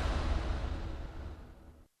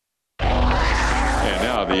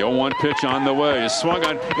 The 0-1 pitch on the way is swung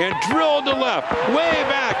on and drilled to left, way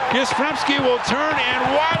back. Yastrzemski will turn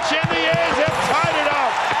and watch, and the A's have tied it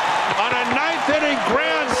up on a 9th-inning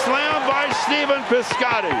grand slam by Stephen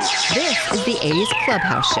Piscotty. This is the A's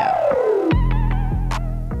Clubhouse Show.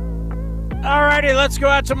 All righty, let's go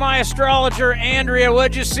out to my astrologer, Andrea.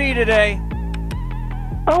 What'd you see today?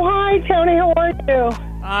 Oh, hi, Tony. How are you?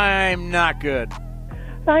 I'm not good.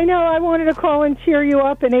 I know. I wanted to call and cheer you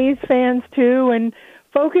up, and A's fans, too, and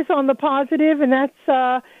focus on the positive, and that's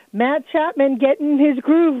Matt Chapman getting his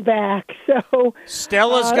groove back. So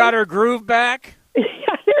Stella's got her groove back?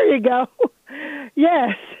 Yeah, there you go.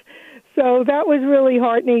 Yes. So that was really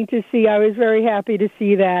heartening to see. I was very happy to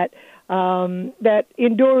see that. That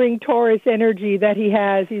enduring Taurus energy that he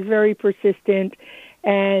has. He's very persistent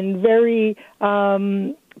and very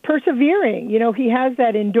persevering. You know, he has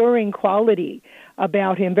that enduring quality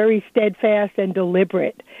about him, very steadfast and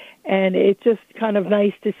deliberate. And it's just kind of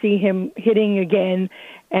nice to see him hitting again.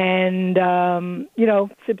 And, April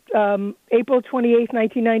 28th,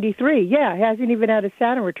 1993. Yeah, hasn't even had a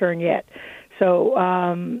Saturn return yet.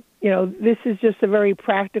 So, this is just a very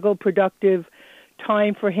practical, productive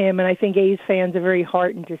time for him, and I think A's fans are very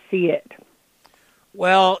heartened to see it.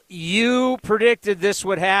 Well, you predicted this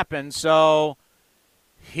would happen, so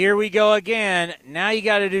here we go again. Now you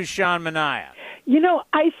got to do Sean Manaea. You know,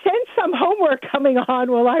 I sent some homework coming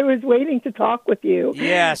on while I was waiting to talk with you.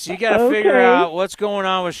 Yes, you got to figure out what's going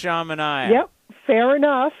on with Sean Manaea. Yep, fair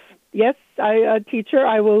enough. Yes, teacher,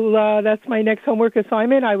 I will. That's my next homework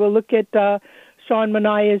assignment. I will look at Sean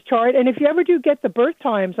Manaea's chart. And if you ever do get the birth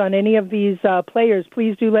times on any of these players,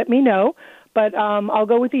 please do let me know. But I'll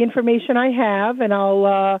go with the information I have, and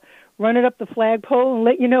I'll run it up the flagpole and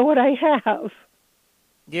let you know what I have.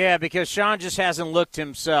 Yeah, because Sean just hasn't looked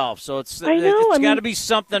himself, so it's got to be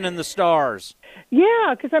something in the stars.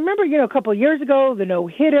 Yeah, because I remember, a couple of years ago, the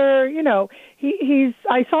no-hitter,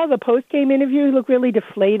 I saw the post-game interview. He looked really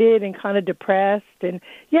deflated and kind of depressed. And,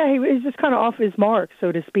 yeah, he was just kind of off his mark,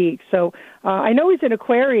 so to speak. So I know he's an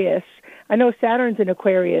Aquarius. I know Saturn's an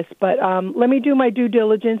Aquarius. But let me do my due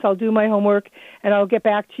diligence. I'll do my homework, and I'll get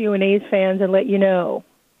back to you and A's fans and let you know.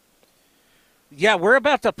 Yeah, we're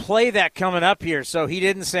about to play that coming up here, so he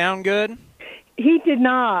didn't sound good? He did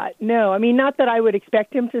not, no. I mean, not that I would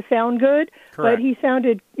expect him to sound good, Correct. But he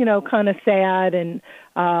sounded, kind of sad and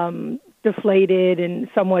deflated and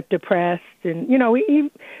somewhat depressed. And, he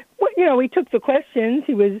took the questions.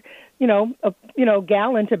 He was,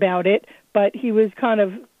 gallant about it, but he was kind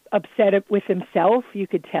of upset with himself, you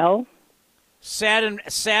could tell. Sad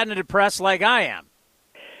and depressed like I am.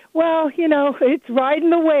 Well, it's riding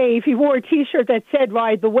the wave. He wore a T-shirt that said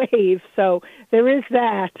 "Ride the Wave," so there is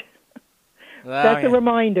that. That's a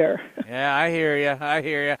reminder. Yeah, I hear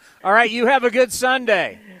you. All right, you have a good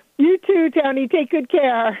Sunday. You too, Tony. Take good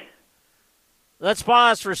care. Let's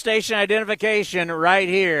pause for station identification right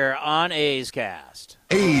here on A's Cast.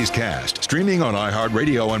 A's Cast, streaming on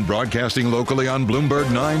iHeartRadio and broadcasting locally on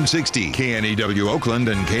Bloomberg 960, KNEW Oakland,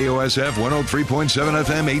 and KOSF 103.7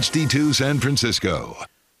 FM HD2 San Francisco.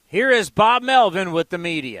 Here is Bob Melvin with the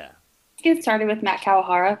media. Let's get started with Matt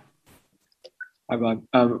Kawahara. Hi,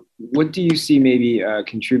 Bob. What do you see maybe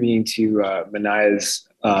contributing to Manaea's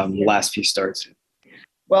last few starts?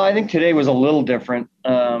 Well, I think today was a little different.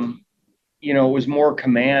 It was more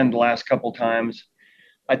command last couple times.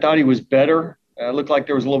 I thought he was better. It looked like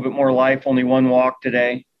there was a little bit more life, only one walk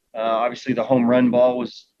today. Obviously, the home run ball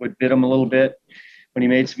would bit him a little bit. When he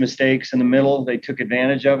made some mistakes in the middle, they took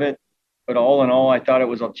advantage of it. But all in all, I thought it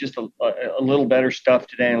was just a little better stuff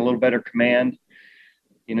today and a little better command.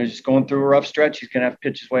 Just going through a rough stretch, he's going to have to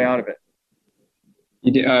pitch his way out of it.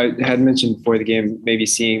 You had mentioned before the game maybe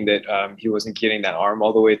seeing that he wasn't getting that arm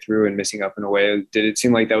all the way through and missing up in a way. Did it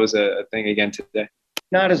seem like that was a thing again today?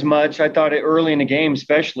 Not as much. I thought early in the game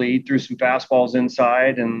especially, he threw some fastballs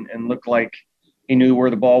inside and looked like he knew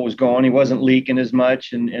where the ball was going. He wasn't leaking as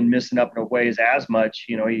much and missing up in a ways as much.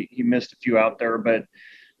 He missed a few out there, but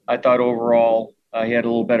I thought overall he had a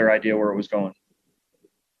little better idea where it was going.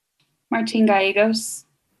 Martin Gallegos.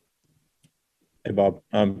 Hey, Bob.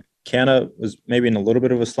 Canna was maybe in a little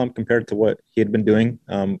bit of a slump compared to what he had been doing.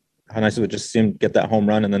 How nice it would just see him get that home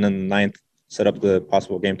run and then in the ninth set up the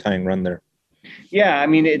possible game-tying run there. Yeah, I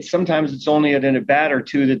mean, sometimes it's only in a bat or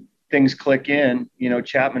two that things click in.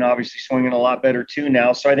 Chapman obviously swinging a lot better too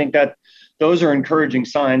now. So I think that those are encouraging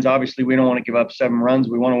signs. Obviously, we don't want to give up 7 runs.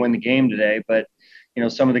 We want to win the game today. But,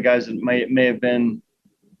 some of the guys that may have been,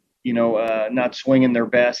 not swinging their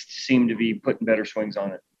best seem to be putting better swings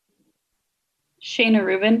on it. Shayna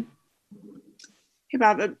Rubin. Hey,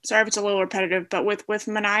 Bob. Sorry if it's a little repetitive, but with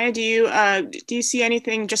Manaea, do you see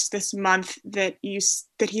anything just this month that he's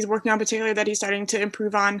working on particularly that he's starting to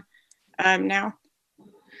improve on now?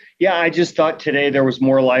 Yeah, I just thought today there was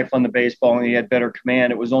more life on the baseball and he had better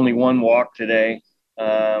command. It was only 1 walk today.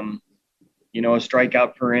 A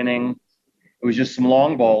strikeout per inning. It was just some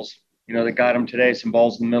long balls, that got him today, some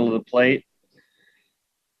balls in the middle of the plate.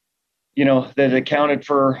 That accounted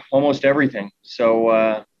for almost everything.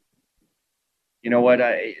 So, you're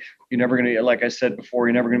never going to, like I said before,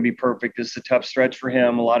 you're never going to be perfect. This is a tough stretch for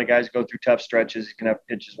him. A lot of guys go through tough stretches. He's going to have to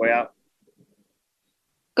pitch his way out.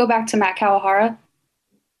 Go back to Matt Kawahara.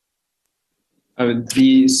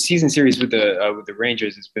 The season series with the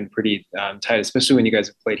Rangers has been pretty tight, especially when you guys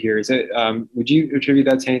have played here. Is it? Would you attribute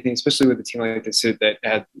that to anything, especially with a team like this that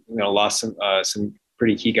had lost some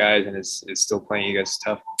pretty key guys and is still playing you guys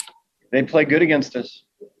tough? They play good against us.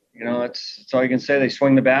 That's all you can say. They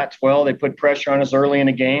swing the bats well. They put pressure on us early in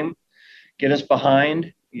the game, get us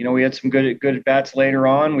behind. We had some good at bats later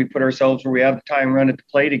on. We put ourselves where we have the time run at the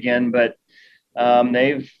plate again, but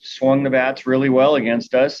they've swung the bats really well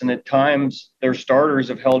against us. And at times their starters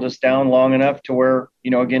have held us down long enough to where,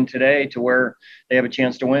 again today, to where they have a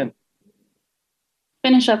chance to win.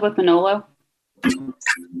 Finish up with Manolo.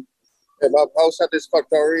 Hey, Bob, how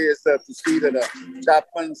satisfactory is that to see that a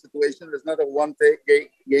Chapman situation is not a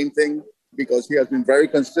one-game thing, because he has been very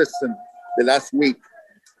consistent the last week.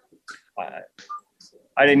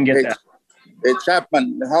 I didn't get that. Hey,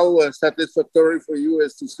 Chapman, how satisfactory for you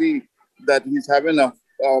is to see that he's having a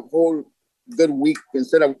whole good week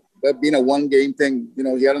instead of being a one-game thing.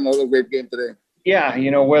 He had another great game today.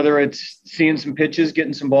 Yeah, whether it's seeing some pitches,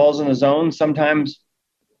 getting some balls in the zone, sometimes,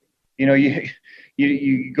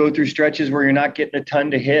 you go through stretches where you're not getting a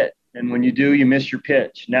ton to hit. And when you do, you miss your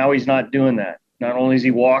pitch. Now he's not doing that. Not only is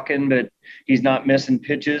he walking, but he's not missing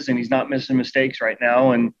pitches and he's not missing mistakes right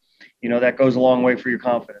now. And, that goes a long way for your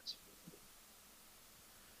confidence.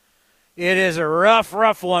 It is a rough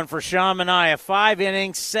one for Sean Manaea. 5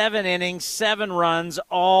 innings, 7 runs,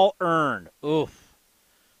 all earned. Oof.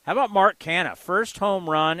 How about Mark Canha? First home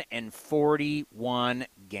run in 41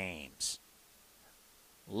 games.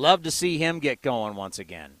 Love to see him get going once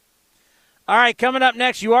again. All right, coming up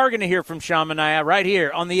next, you are going to hear from Sean Manaea right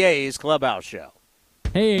here on the A's Clubhouse Show.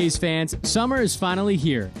 Hey A's fans, summer is finally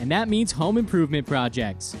here, and that means home improvement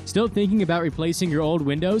projects. Still thinking about replacing your old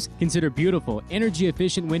windows? Consider beautiful,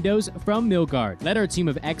 energy-efficient windows from Milgard. Let our team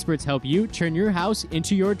of experts help you turn your house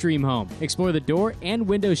into your dream home. Explore the door and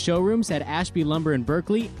window showrooms at Ashby Lumber in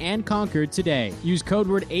Berkeley and Concord today. Use code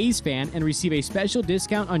word A'sFan and receive a special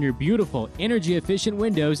discount on your beautiful, energy-efficient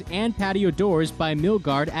windows and patio doors by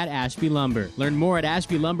Milgard at Ashby Lumber. Learn more at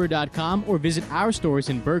ashbylumber.com or visit our stores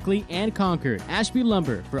in Berkeley and Concord. Ashby Lumber,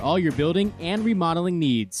 for all your building and remodeling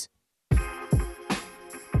needs.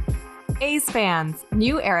 A's fans,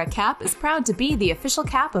 New Era Cap is proud to be the official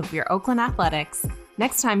cap of your Oakland Athletics.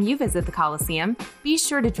 Next time you visit the Coliseum, be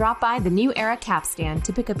sure to drop by the New Era Cap stand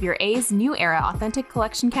to pick up your A's New Era Authentic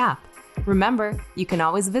Collection cap. Remember, you can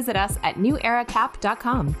always visit us at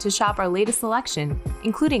neweracap.com to shop our latest selection,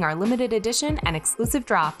 including our limited edition and exclusive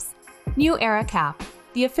drops. New Era Cap,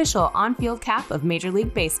 the official on-field cap of Major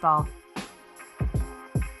League Baseball.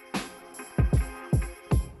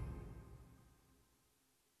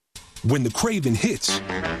 When the craving hits,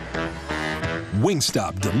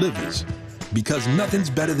 Wingstop delivers. Because nothing's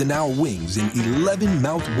better than our wings in 11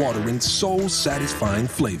 mouth-watering, soul-satisfying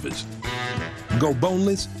flavors. Go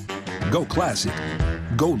boneless, go classic,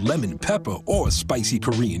 go lemon pepper or spicy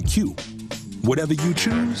Korean Q. Whatever you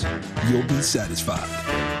choose, you'll be satisfied.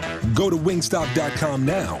 Go to Wingstop.com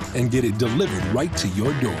now and get it delivered right to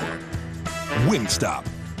your door. Wingstop,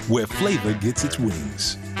 where flavor gets its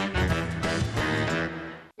wings.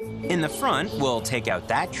 In the front, we'll take out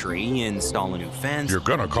that tree, install a new fence. You're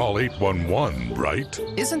gonna call 811, right?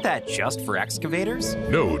 Isn't that just for excavators?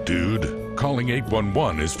 No, dude. Calling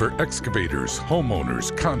 811 is for excavators,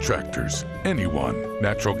 homeowners, contractors, anyone.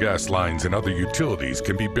 Natural gas lines and other utilities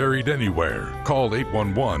can be buried anywhere. Call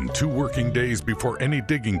 811 2 working days before any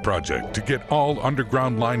digging project to get all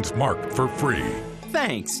underground lines marked for free.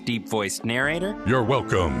 Thanks, deep-voiced narrator. You're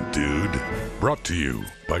welcome, dude. Brought to you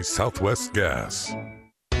by Southwest Gas.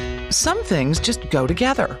 Some things just go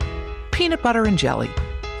together. Peanut butter and jelly,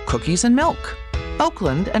 cookies and milk,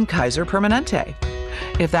 Oakland and Kaiser Permanente.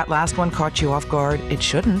 If that last one caught you off guard, it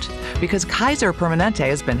shouldn't, because Kaiser Permanente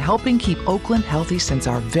has been helping keep Oakland healthy since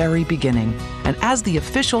our very beginning. And as the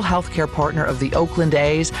official healthcare partner of the Oakland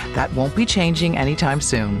A's, that won't be changing anytime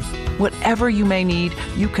soon. Whatever you may need,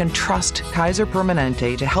 you can trust Kaiser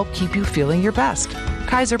Permanente to help keep you feeling your best.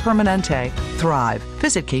 Kaiser Permanente. Thrive.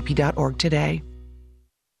 Visit kp.org today.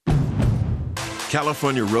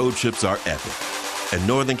 California road trips are epic, and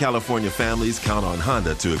Northern California families count on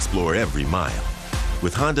Honda to explore every mile.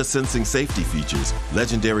 With Honda sensing safety features,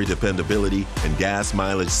 legendary dependability, and gas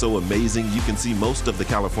mileage so amazing you can see most of the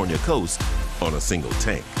California coast on a single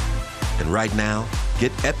tank. And right now,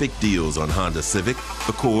 get epic deals on Honda Civic,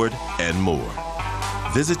 Accord, and more.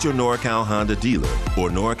 Visit your NorCal Honda dealer or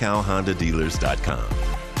NorCalHondaDealers.com.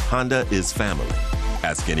 Honda is family.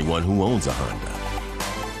 Ask anyone who owns a Honda.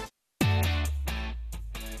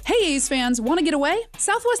 Hey A's fans, want to get away?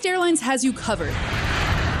 Southwest Airlines has you covered.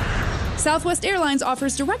 Southwest Airlines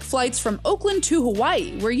offers direct flights from Oakland to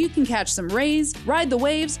Hawaii, where you can catch some rays, ride the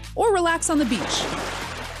waves, or relax on the beach.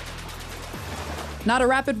 Not a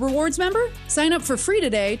Rapid Rewards member? Sign up for free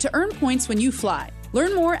today to earn points when you fly.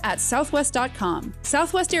 Learn more at southwest.com.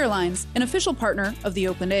 Southwest Airlines, an official partner of the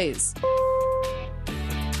Oakland A's.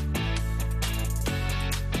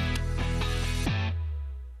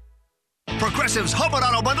 Progressive's Home and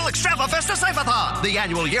Auto Bundle Extrava-Festa Save-A-Thon, the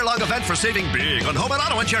annual year-long event for saving big on home and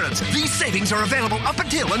auto insurance. These savings are available up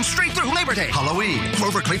until and straight through Labor Day, Halloween,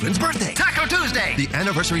 Grover Cleveland's birthday, Taco Tuesday, the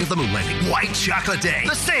anniversary of the moon landing, White Chocolate Day.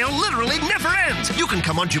 The sale literally never ends. You can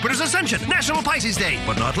come on Jupiter's Ascension, National Pisces Day,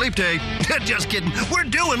 but not Leap Day. Just kidding. We're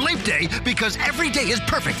doing Leap Day because every day is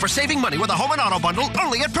perfect for saving money with a home and auto bundle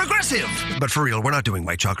only at Progressive. But for real, we're not doing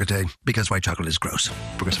White Chocolate Day because white chocolate is gross.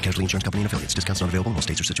 Progressive Casualty Insurance Company and affiliates. Discounts not available in all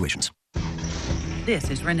states or situations. This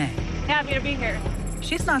is Renee. Happy to be here.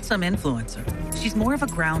 She's not some influencer. She's more of a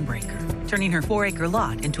groundbreaker, turning her 4-acre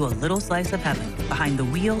lot into a little slice of heaven behind the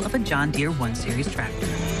wheel of a John Deere 1 Series tractor.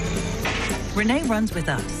 Renee runs with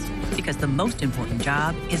us because the most important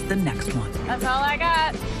job is the next one. That's all I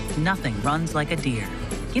got. Nothing runs like a Deere.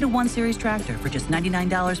 Get a 1 Series tractor for just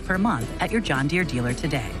 $99 per month at your John Deere dealer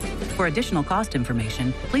today. For additional cost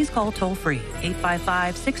information, please call toll-free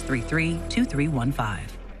 855-633-2315.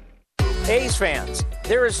 A's fans,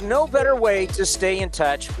 there is no better way to stay in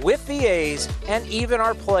touch with the A's and even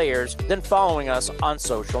our players than following us on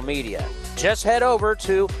social media. Just head over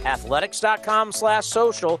to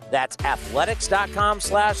athletics.com/social. That's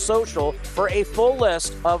athletics.com/social for a full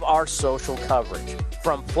list of our social coverage,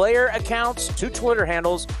 from player accounts to Twitter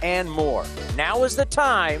handles and more. Now is the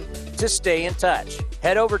time to stay in touch.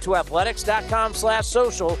 Head over to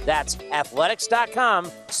athletics.com/social. That's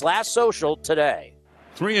athletics.com/social today.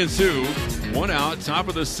 3-2, 1 out, top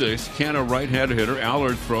of the 6th. Canna right-handed hitter.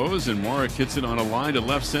 Allard throws, and Maurer hits it on a line to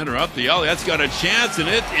left center. Up the alley. That's got a chance, and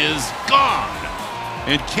it is gone.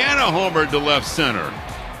 And Canna homered to left center.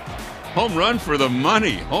 Home run for the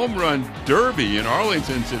money. Home run derby in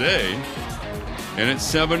Arlington today. And it's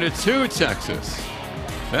 7-2, Texas.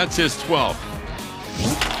 That's his 12th.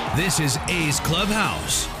 This is A's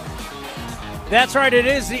Clubhouse. That's right, it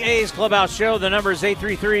is the A's Clubhouse Show. The number is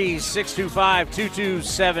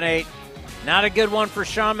 833-625-2278. Not a good one for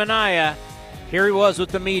Sean Manaea. Here he was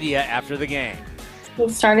with the media after the game. We'll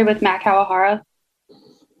start with Matt Kawahara.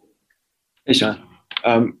 Hey, Sean.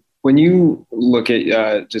 When you look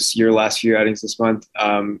at just your last few outings this month,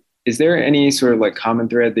 is there any sort of like common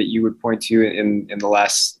thread that you would point to in the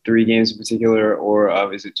last 3 games in particular,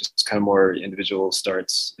 or is it just kind of more individual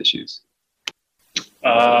starts issues?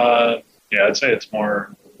 Yeah, I'd say it's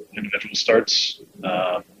more individual starts.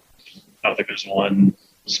 I don't think there's one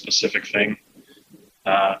specific thing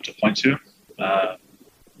to point to. I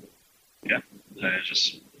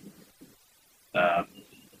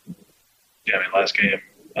mean, last game,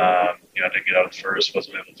 I didn't get out at first,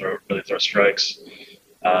 wasn't able to really throw strikes.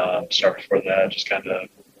 Start before that, just kind of,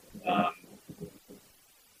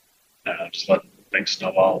 just let things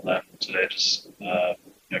snowball. And then today, just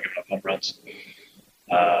giving up home runs.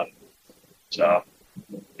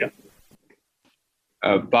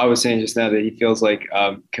 Bob was saying just now that he feels like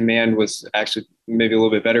command was actually maybe a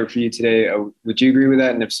little bit better for you today. Would you agree with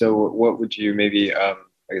that? And if so, what would you maybe,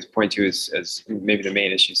 point to as maybe the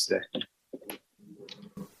main issues today?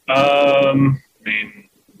 I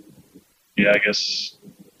guess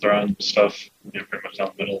throwing stuff, pretty much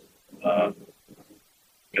down the middle. I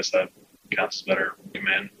guess that counts as better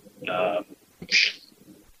command.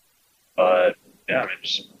 But yeah,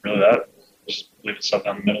 just really that. Just leaving stuff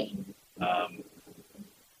down the middle.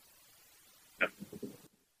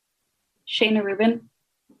 Shayna Rubin.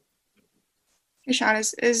 Hey, Sean,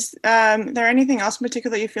 is there anything else in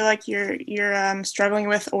particular you feel like you're struggling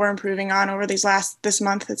with or improving on over this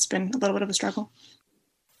month? It's been a little bit of a struggle.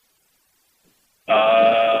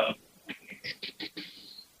 No,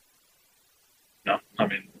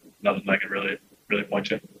 nothing I can really point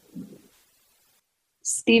to.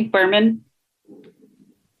 Steve Berman.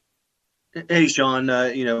 Hey, Sean,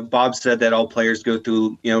 Bob said that all players go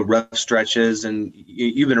through, rough stretches, and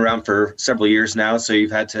you've been around for several years now. So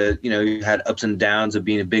you've had to, you've had ups and downs of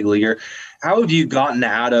being a big leaguer. How have you gotten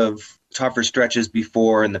out of tougher stretches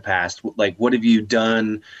before in the past? Like, what have you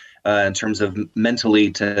done in terms of mentally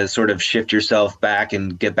to sort of shift yourself back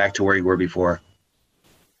and get back to where you were before?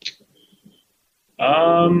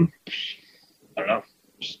 I don't know.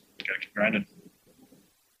 Just gotta keep grinding.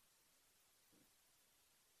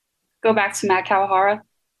 Go back to Matt Kawahara.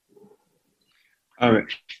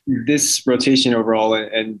 This rotation overall,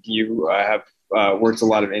 and you have worked a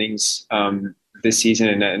lot of innings this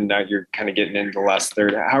season, and now you're kind of getting into the last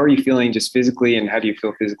third. How are you feeling just physically, and how do you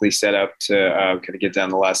feel physically set up to kind of get down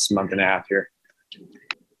the last month and a half here?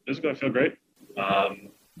 Physically, I feel great. Yeah,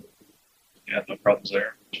 no problems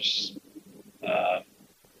there. Just yeah,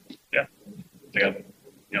 I think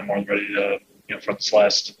I'm more than ready to for this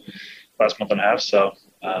last month and a half. So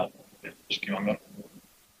just keep on going.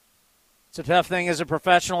 It's a tough thing as a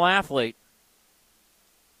professional athlete.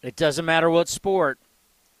 It doesn't matter what sport.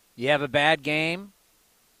 You have a bad game,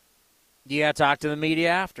 you got to talk to the media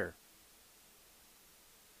after.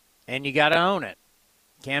 And you got to own it.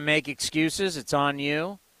 Can't make excuses. It's on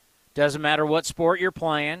you. Doesn't matter what sport you're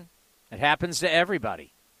playing. It happens to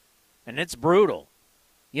everybody. And it's brutal.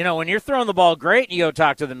 When you're throwing the ball great and you go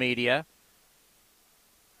talk to the media,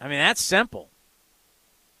 I mean, that's simple.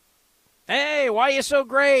 Hey, why are you so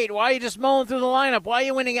great? Why are you just mowing through the lineup? Why are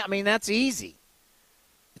you winning? I mean, that's easy.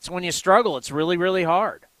 It's when you struggle. It's really, really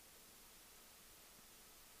hard.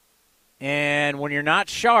 And when you're not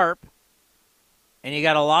sharp and you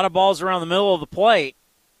got a lot of balls around the middle of the plate,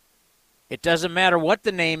 it doesn't matter what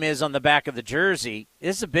the name is on the back of the jersey.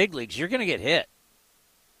 This is the big leagues. You're going to get hit.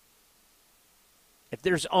 If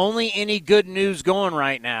there's only any good news going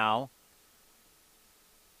right now,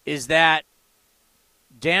 is that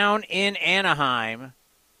down in Anaheim,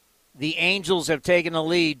 the Angels have taken the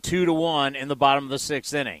lead 2-1 in the bottom of the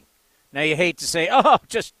sixth inning. Now you hate to say,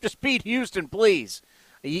 just beat Houston, please.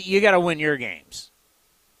 You got to win your games.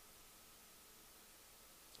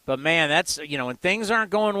 But man, that's when things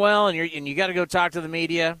aren't going well and you got to go talk to the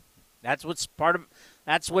media. That's what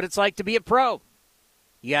it's like to be a pro.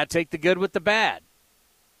 You got to take the good with the bad.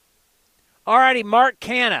 All righty, Mark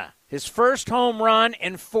Canha, his first home run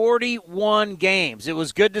in 41 games. It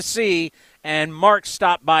was good to see, and Mark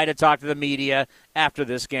stopped by to talk to the media after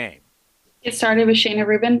this game. It started with Shayna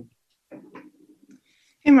Rubin.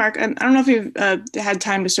 Hey, Mark, I don't know if you've had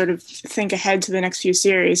time to sort of think ahead to the next few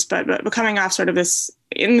series, but coming off sort of this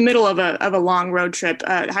in the middle of a long road trip,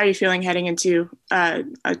 how are you feeling heading into a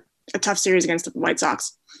tough series against the White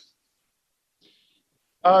Sox?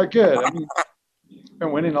 Good. I mean,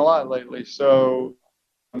 been winning a lot lately, so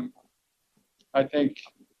I think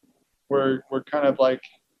we're kind of like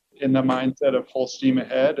in the mindset of full steam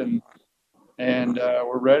ahead, and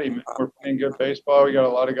we're ready. We're playing good baseball. We got a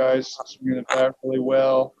lot of guys swinging the bat really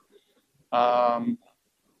well.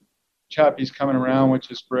 Chappie's coming around, which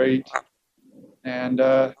is great. And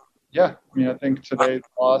yeah, I mean, I think today's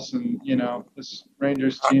loss, and this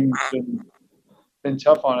Rangers team has been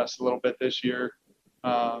tough on us a little bit this year.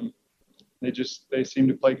 They seem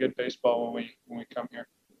to play good baseball when we come here.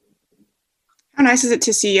 How nice is it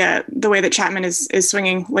to see the way that Chapman is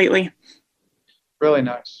swinging lately? Really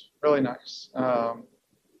nice. Really nice. I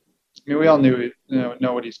mean, we all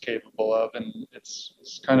know what he's capable of, and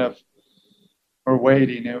it's kind of we're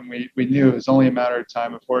waiting, and we knew it was only a matter of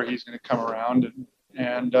time before he's going to come around,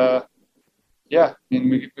 and yeah, I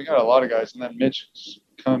mean, we got a lot of guys, and then Mitch is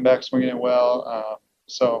coming back swinging it well.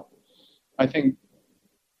 So I think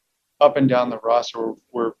up and down the roster,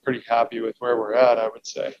 we're pretty happy with where we're at, I would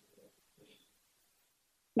say.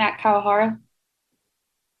 Matt Kawahara.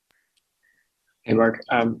 Hey, Mark.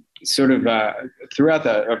 Sort of throughout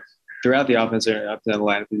the offense and up and down the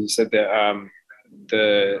lineup, as you said,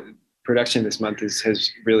 the production this month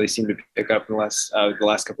has really seemed to pick up in the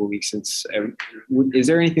last couple of weeks. Since is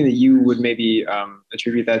there anything that you would maybe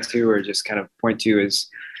attribute that to, or just kind of point to as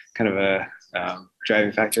kind of a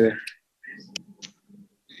driving factor there?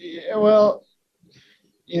 Yeah, well,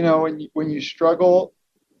 when you struggle,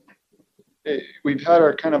 we've had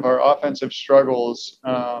our offensive struggles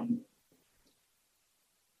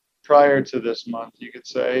prior to this month, you could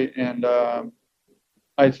say, and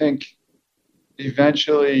I think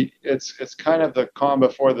eventually it's kind of the calm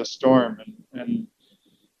before the storm, and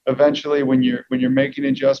eventually when you're making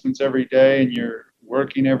adjustments every day and you're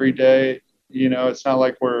working every day, it's not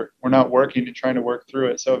like we're not working and trying to work through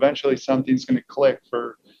it. So eventually something's going to click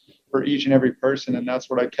for each and every person, and that's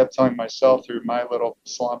what I kept telling myself through my little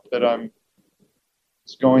slump that I'm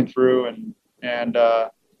going through, and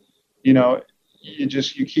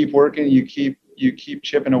you keep working, you keep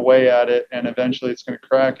chipping away at it, and eventually it's going to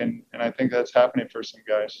crack, and I think that's happening for some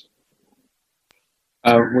guys.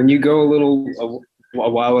 When you go a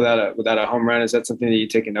while without a home run, is that something that you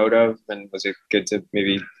take a note of, and was it good to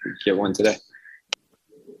maybe get one today?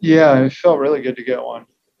 Yeah, it felt really good to get one.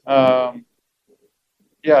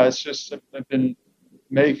 Yeah, it's just I've been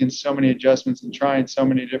making so many adjustments and trying so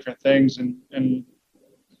many different things, and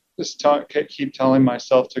just keep telling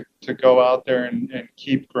myself to go out there and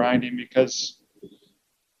keep grinding, because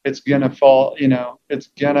it's going to fall, it's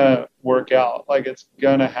going to work out. Like, it's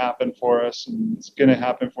going to happen for us, and it's going to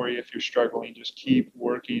happen for you if you're struggling. Just keep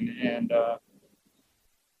working. And,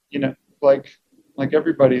 like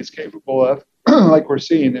everybody is capable of, like we're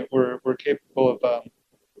seeing that we're capable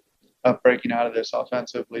of breaking out of this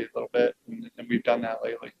offensively a little bit. And we've done that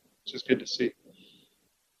lately, which is good to see.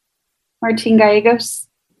 Martin Gallegos.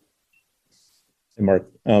 Hey,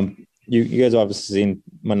 Mark. You guys obviously seen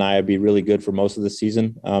Manaea be really good for most of the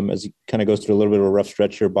season. As he kind of goes through a little bit of a rough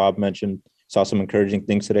stretch here, Bob mentioned, saw some encouraging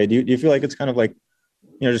things today. Do you feel like it's kind of like,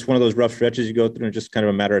 just one of those rough stretches you go through and just kind of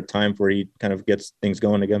a matter of time before he kind of gets things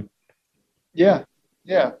going again? Yeah,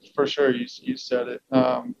 for sure. You said it.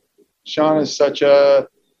 Sean is such a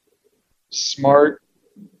smart,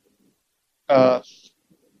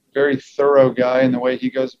 very thorough guy in the way he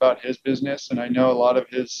goes about his business. And I know a lot of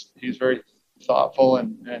he's very thoughtful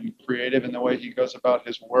and creative in the way he goes about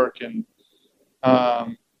his work. And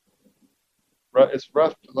it's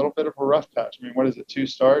rough, a little bit of a rough patch. I mean, what is it, 2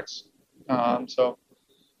 starts? So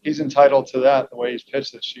he's entitled to that, the way he's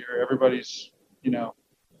pitched this year. Everybody's,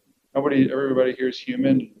 everybody here is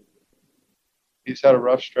human. He's had a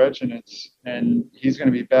rough stretch, and he's going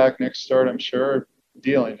to be back next start, I'm sure,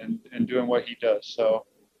 dealing and doing what he does. So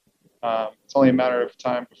it's only a matter of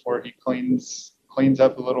time before he cleans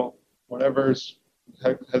up a little whatever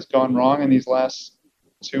has gone wrong in these last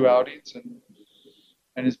 2 outings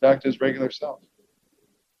and is back to his regular self.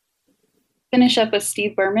 Finish up with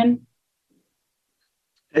Steve Berman.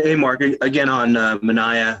 Hey, Mark, again on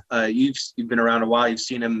Manaea. You've been around a while. You've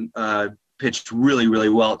seen him pitch really, really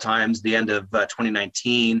well at times. The end of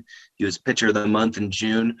 2019, he was pitcher of the month in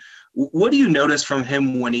June. What do you notice from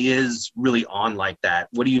him when he is really on like that?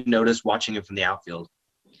 What do you notice watching him from the outfield?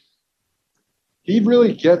 He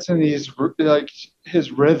really gets in these, like,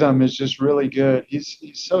 his rhythm is just really good. He's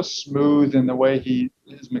so smooth in the way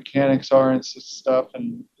his mechanics are and stuff.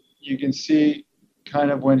 And you can see kind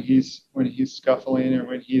of when he's scuffling or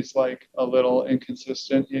when he's like a little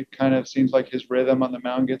inconsistent, it kind of seems like his rhythm on the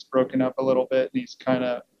mound gets broken up a little bit.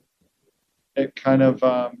 And it kind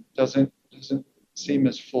of doesn't seem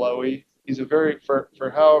as flowy. He's a very,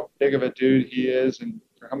 for how big of a dude he is and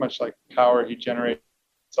for how much like power he generates,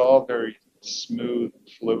 it's all very smooth,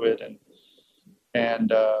 fluid,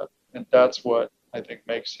 and that's what I think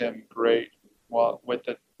makes him great. With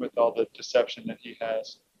all the deception that he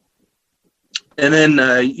has. And then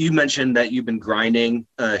you mentioned that you've been grinding.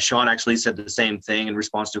 Sean actually said the same thing in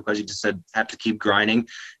response to a question. He just said, have to keep grinding.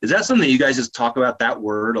 Is that something that you guys just talk about that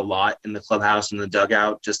word a lot in the clubhouse and the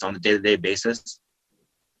dugout, just on a day-to-day basis?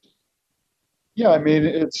 Yeah, I mean,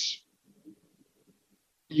 it's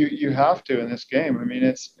you have to in this game. I mean,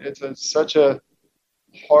 it's such a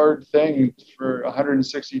hard thing for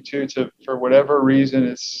 162 for whatever reason,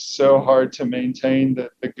 it's so hard to maintain the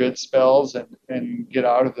good spells and get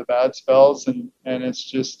out of the bad spells. And it's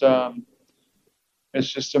just a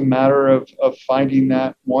matter of finding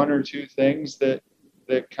that 1 or 2 things that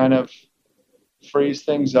kind of frees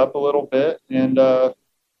things up a little bit. And I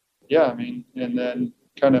mean, and then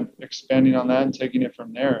kind of expanding on that and taking it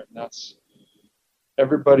from there. And that's,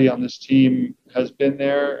 everybody on this team has been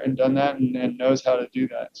there and done that and knows how to do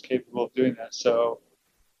that. It's capable of doing that. So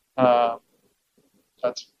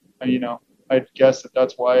that's, I'd guess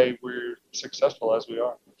that's why we're successful as we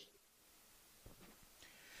are.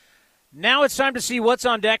 Now it's time to see what's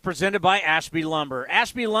on deck, presented by Ashby Lumber.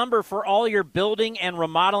 Ashby Lumber for all your building and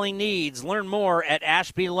remodeling needs. Learn more at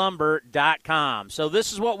ashbylumber.com. So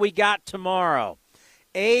this is what we got tomorrow.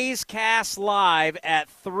 A's Cast Live at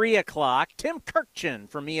 3 o'clock. Tim Kirkchin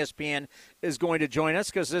from ESPN is going to join us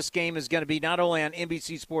because this game is going to be not only on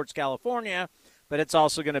NBC Sports California, but it's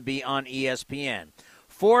also going to be on ESPN.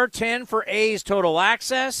 4:10 for A's Total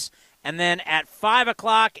Access. And then at 5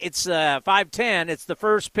 o'clock, it's 5:10, it's the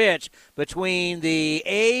first pitch between the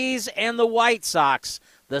A's and the White Sox,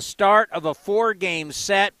 the start of a 4-game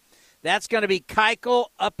set. That's going to be Keuchel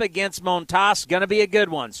up against Montas. Going to be a good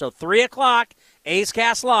one. So 3 o'clock, A's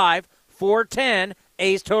Cast Live, 4:10,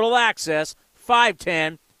 A's Total Access,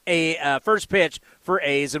 5:10, first pitch for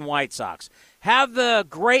A's and White Sox. Have the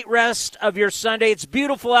great rest of your Sunday. It's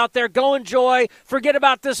beautiful out there. Go enjoy. Forget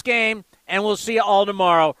about this game, and we'll see you all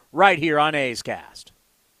tomorrow right here on A's Cast.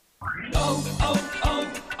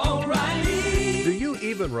 O'Reilly. Do you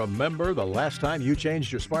even remember the last time you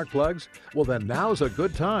changed your spark plugs? Well, then now's a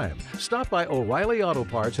good time. Stop by O'Reilly Auto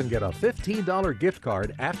Parts and get a $15 gift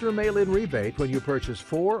card after mail-in rebate when you purchase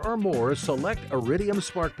 4 or more select Iridium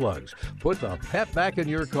spark plugs. Put the pep back in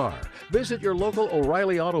your car. Visit your local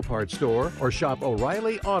O'Reilly Auto Parts store or shop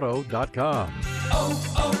O'ReillyAuto.com.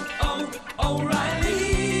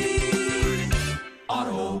 O'Reilly Auto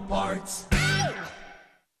Auto Parts.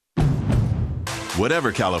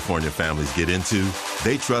 Whatever California families get into,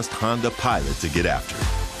 they trust Honda Pilot to get after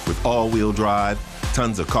it. With all-wheel drive,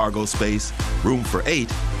 tons of cargo space, room for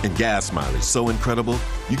 8, and gas mileage so incredible,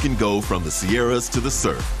 you can go from the Sierras to the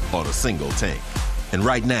surf on a single tank. And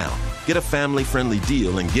right now, get a family-friendly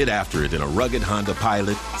deal and get after it in a rugged Honda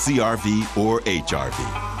Pilot, CR-V, or HR-V.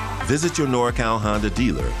 Visit your NorCal Honda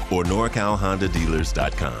dealer or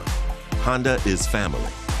NorCalHondaDealers.com. Honda is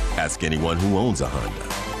family. Ask anyone who owns a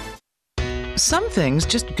Honda. Some things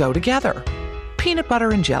just go together. Peanut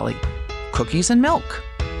butter and jelly, cookies and milk,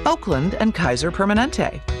 Oakland and Kaiser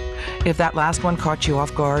Permanente. If that last one caught you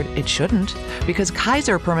off guard, it shouldn't, because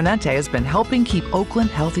Kaiser Permanente has been helping keep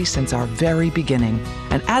Oakland healthy since our very beginning.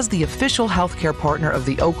 And as the official healthcare partner of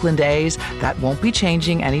the Oakland A's, that won't be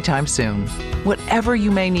changing anytime soon. Whatever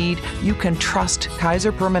you may need, you can trust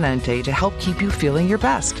Kaiser Permanente to help keep you feeling your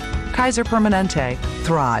best. Kaiser Permanente.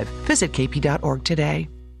 Thrive. Visit kp.org today.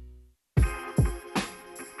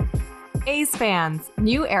 A's fans,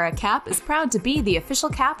 New Era Cap is proud to be the official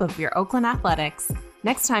cap of your Oakland Athletics.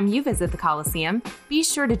 Next time you visit the Coliseum, be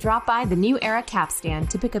sure to drop by the New Era Cap stand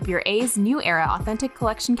to pick up your A's New Era Authentic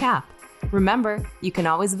Collection cap. Remember, you can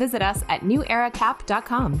always visit us at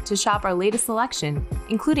neweracap.com to shop our latest selection,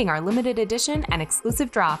 including our limited edition and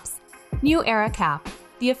exclusive drops. New Era Cap,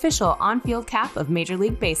 the official on-field cap of Major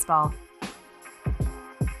League Baseball.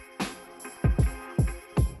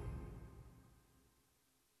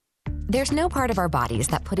 There's no part of our bodies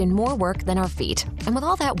that put in more work than our feet. And with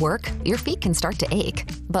all that work, your feet can start to ache.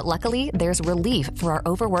 But luckily, there's relief for our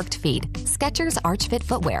overworked feet. Skechers Arch Fit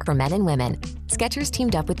footwear for men and women. Skechers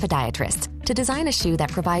teamed up with podiatrists to design a shoe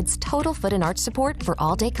that provides total foot and arch support for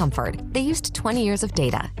all-day comfort. They used 20 years of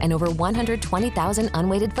data and over 120,000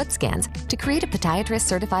 unweighted foot scans to create a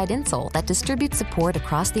podiatrist-certified insole that distributes support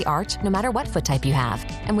across the arch no matter what foot type you have.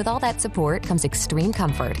 And with all that support comes extreme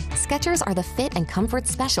comfort. Skechers are the fit and comfort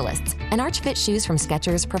specialists, and Arch Fit shoes from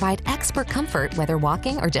Skechers provide expert comfort whether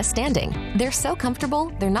walking or just standing. They're so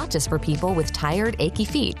comfortable, they're not just for people with tired, achy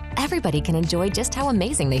feet. Everybody can enjoy just how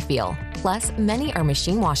amazing they feel. Plus, many are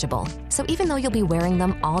machine washable. So even though you'll be wearing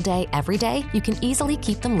them all day, every day, you can easily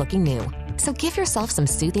keep them looking new. So give yourself some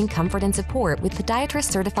soothing comfort and support with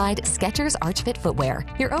podiatrist-certified Skechers Arch Fit footwear.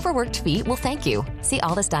 Your overworked feet will thank you. See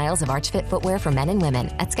all the styles of Arch Fit footwear for men and women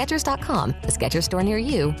at Skechers.com, the Skechers store near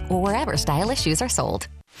you, or wherever stylish shoes are sold.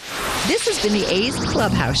 This has been the A's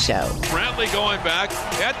Clubhouse Show. Brantley going back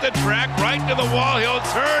at the track, right to the wall. He'll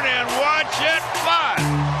turn and watch it fly.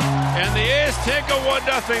 And the A's take a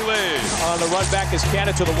 1-0 lead. On the run back is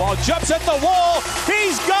Cannon to the wall. Jumps at the wall.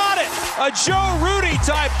 He's got it. A Joe Rudy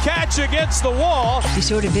type catch against the wall. Be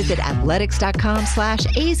sure to visit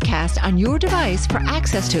athletics.com/A'sCast on your device for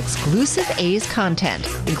access to exclusive A's content,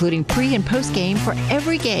 including pre- and post-game for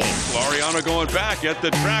every game. Laureano going back at the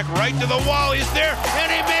track, right to the wall. He's there,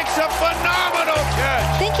 and he makes a phenomenal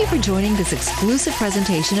catch. Thank you for joining this exclusive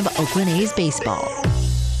presentation of Oakland A's baseball.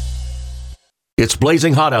 It's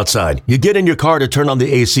blazing hot outside. You get in your car to turn on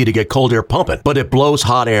the AC to get cold air pumping, but it blows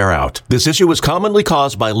hot air out. This issue is commonly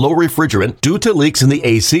caused by low refrigerant due to leaks in the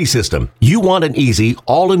AC system. You want an easy,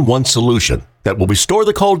 all-in-one solution that will restore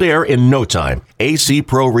the cold air in no time. AC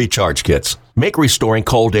Pro Recharge Kits make restoring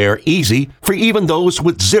cold air easy for even those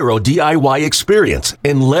with zero DIY experience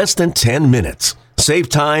in less than 10 minutes. Save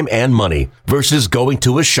time and money versus going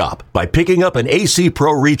to a shop by picking up an AC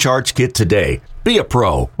Pro Recharge Kit today. Be a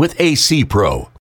pro with AC Pro.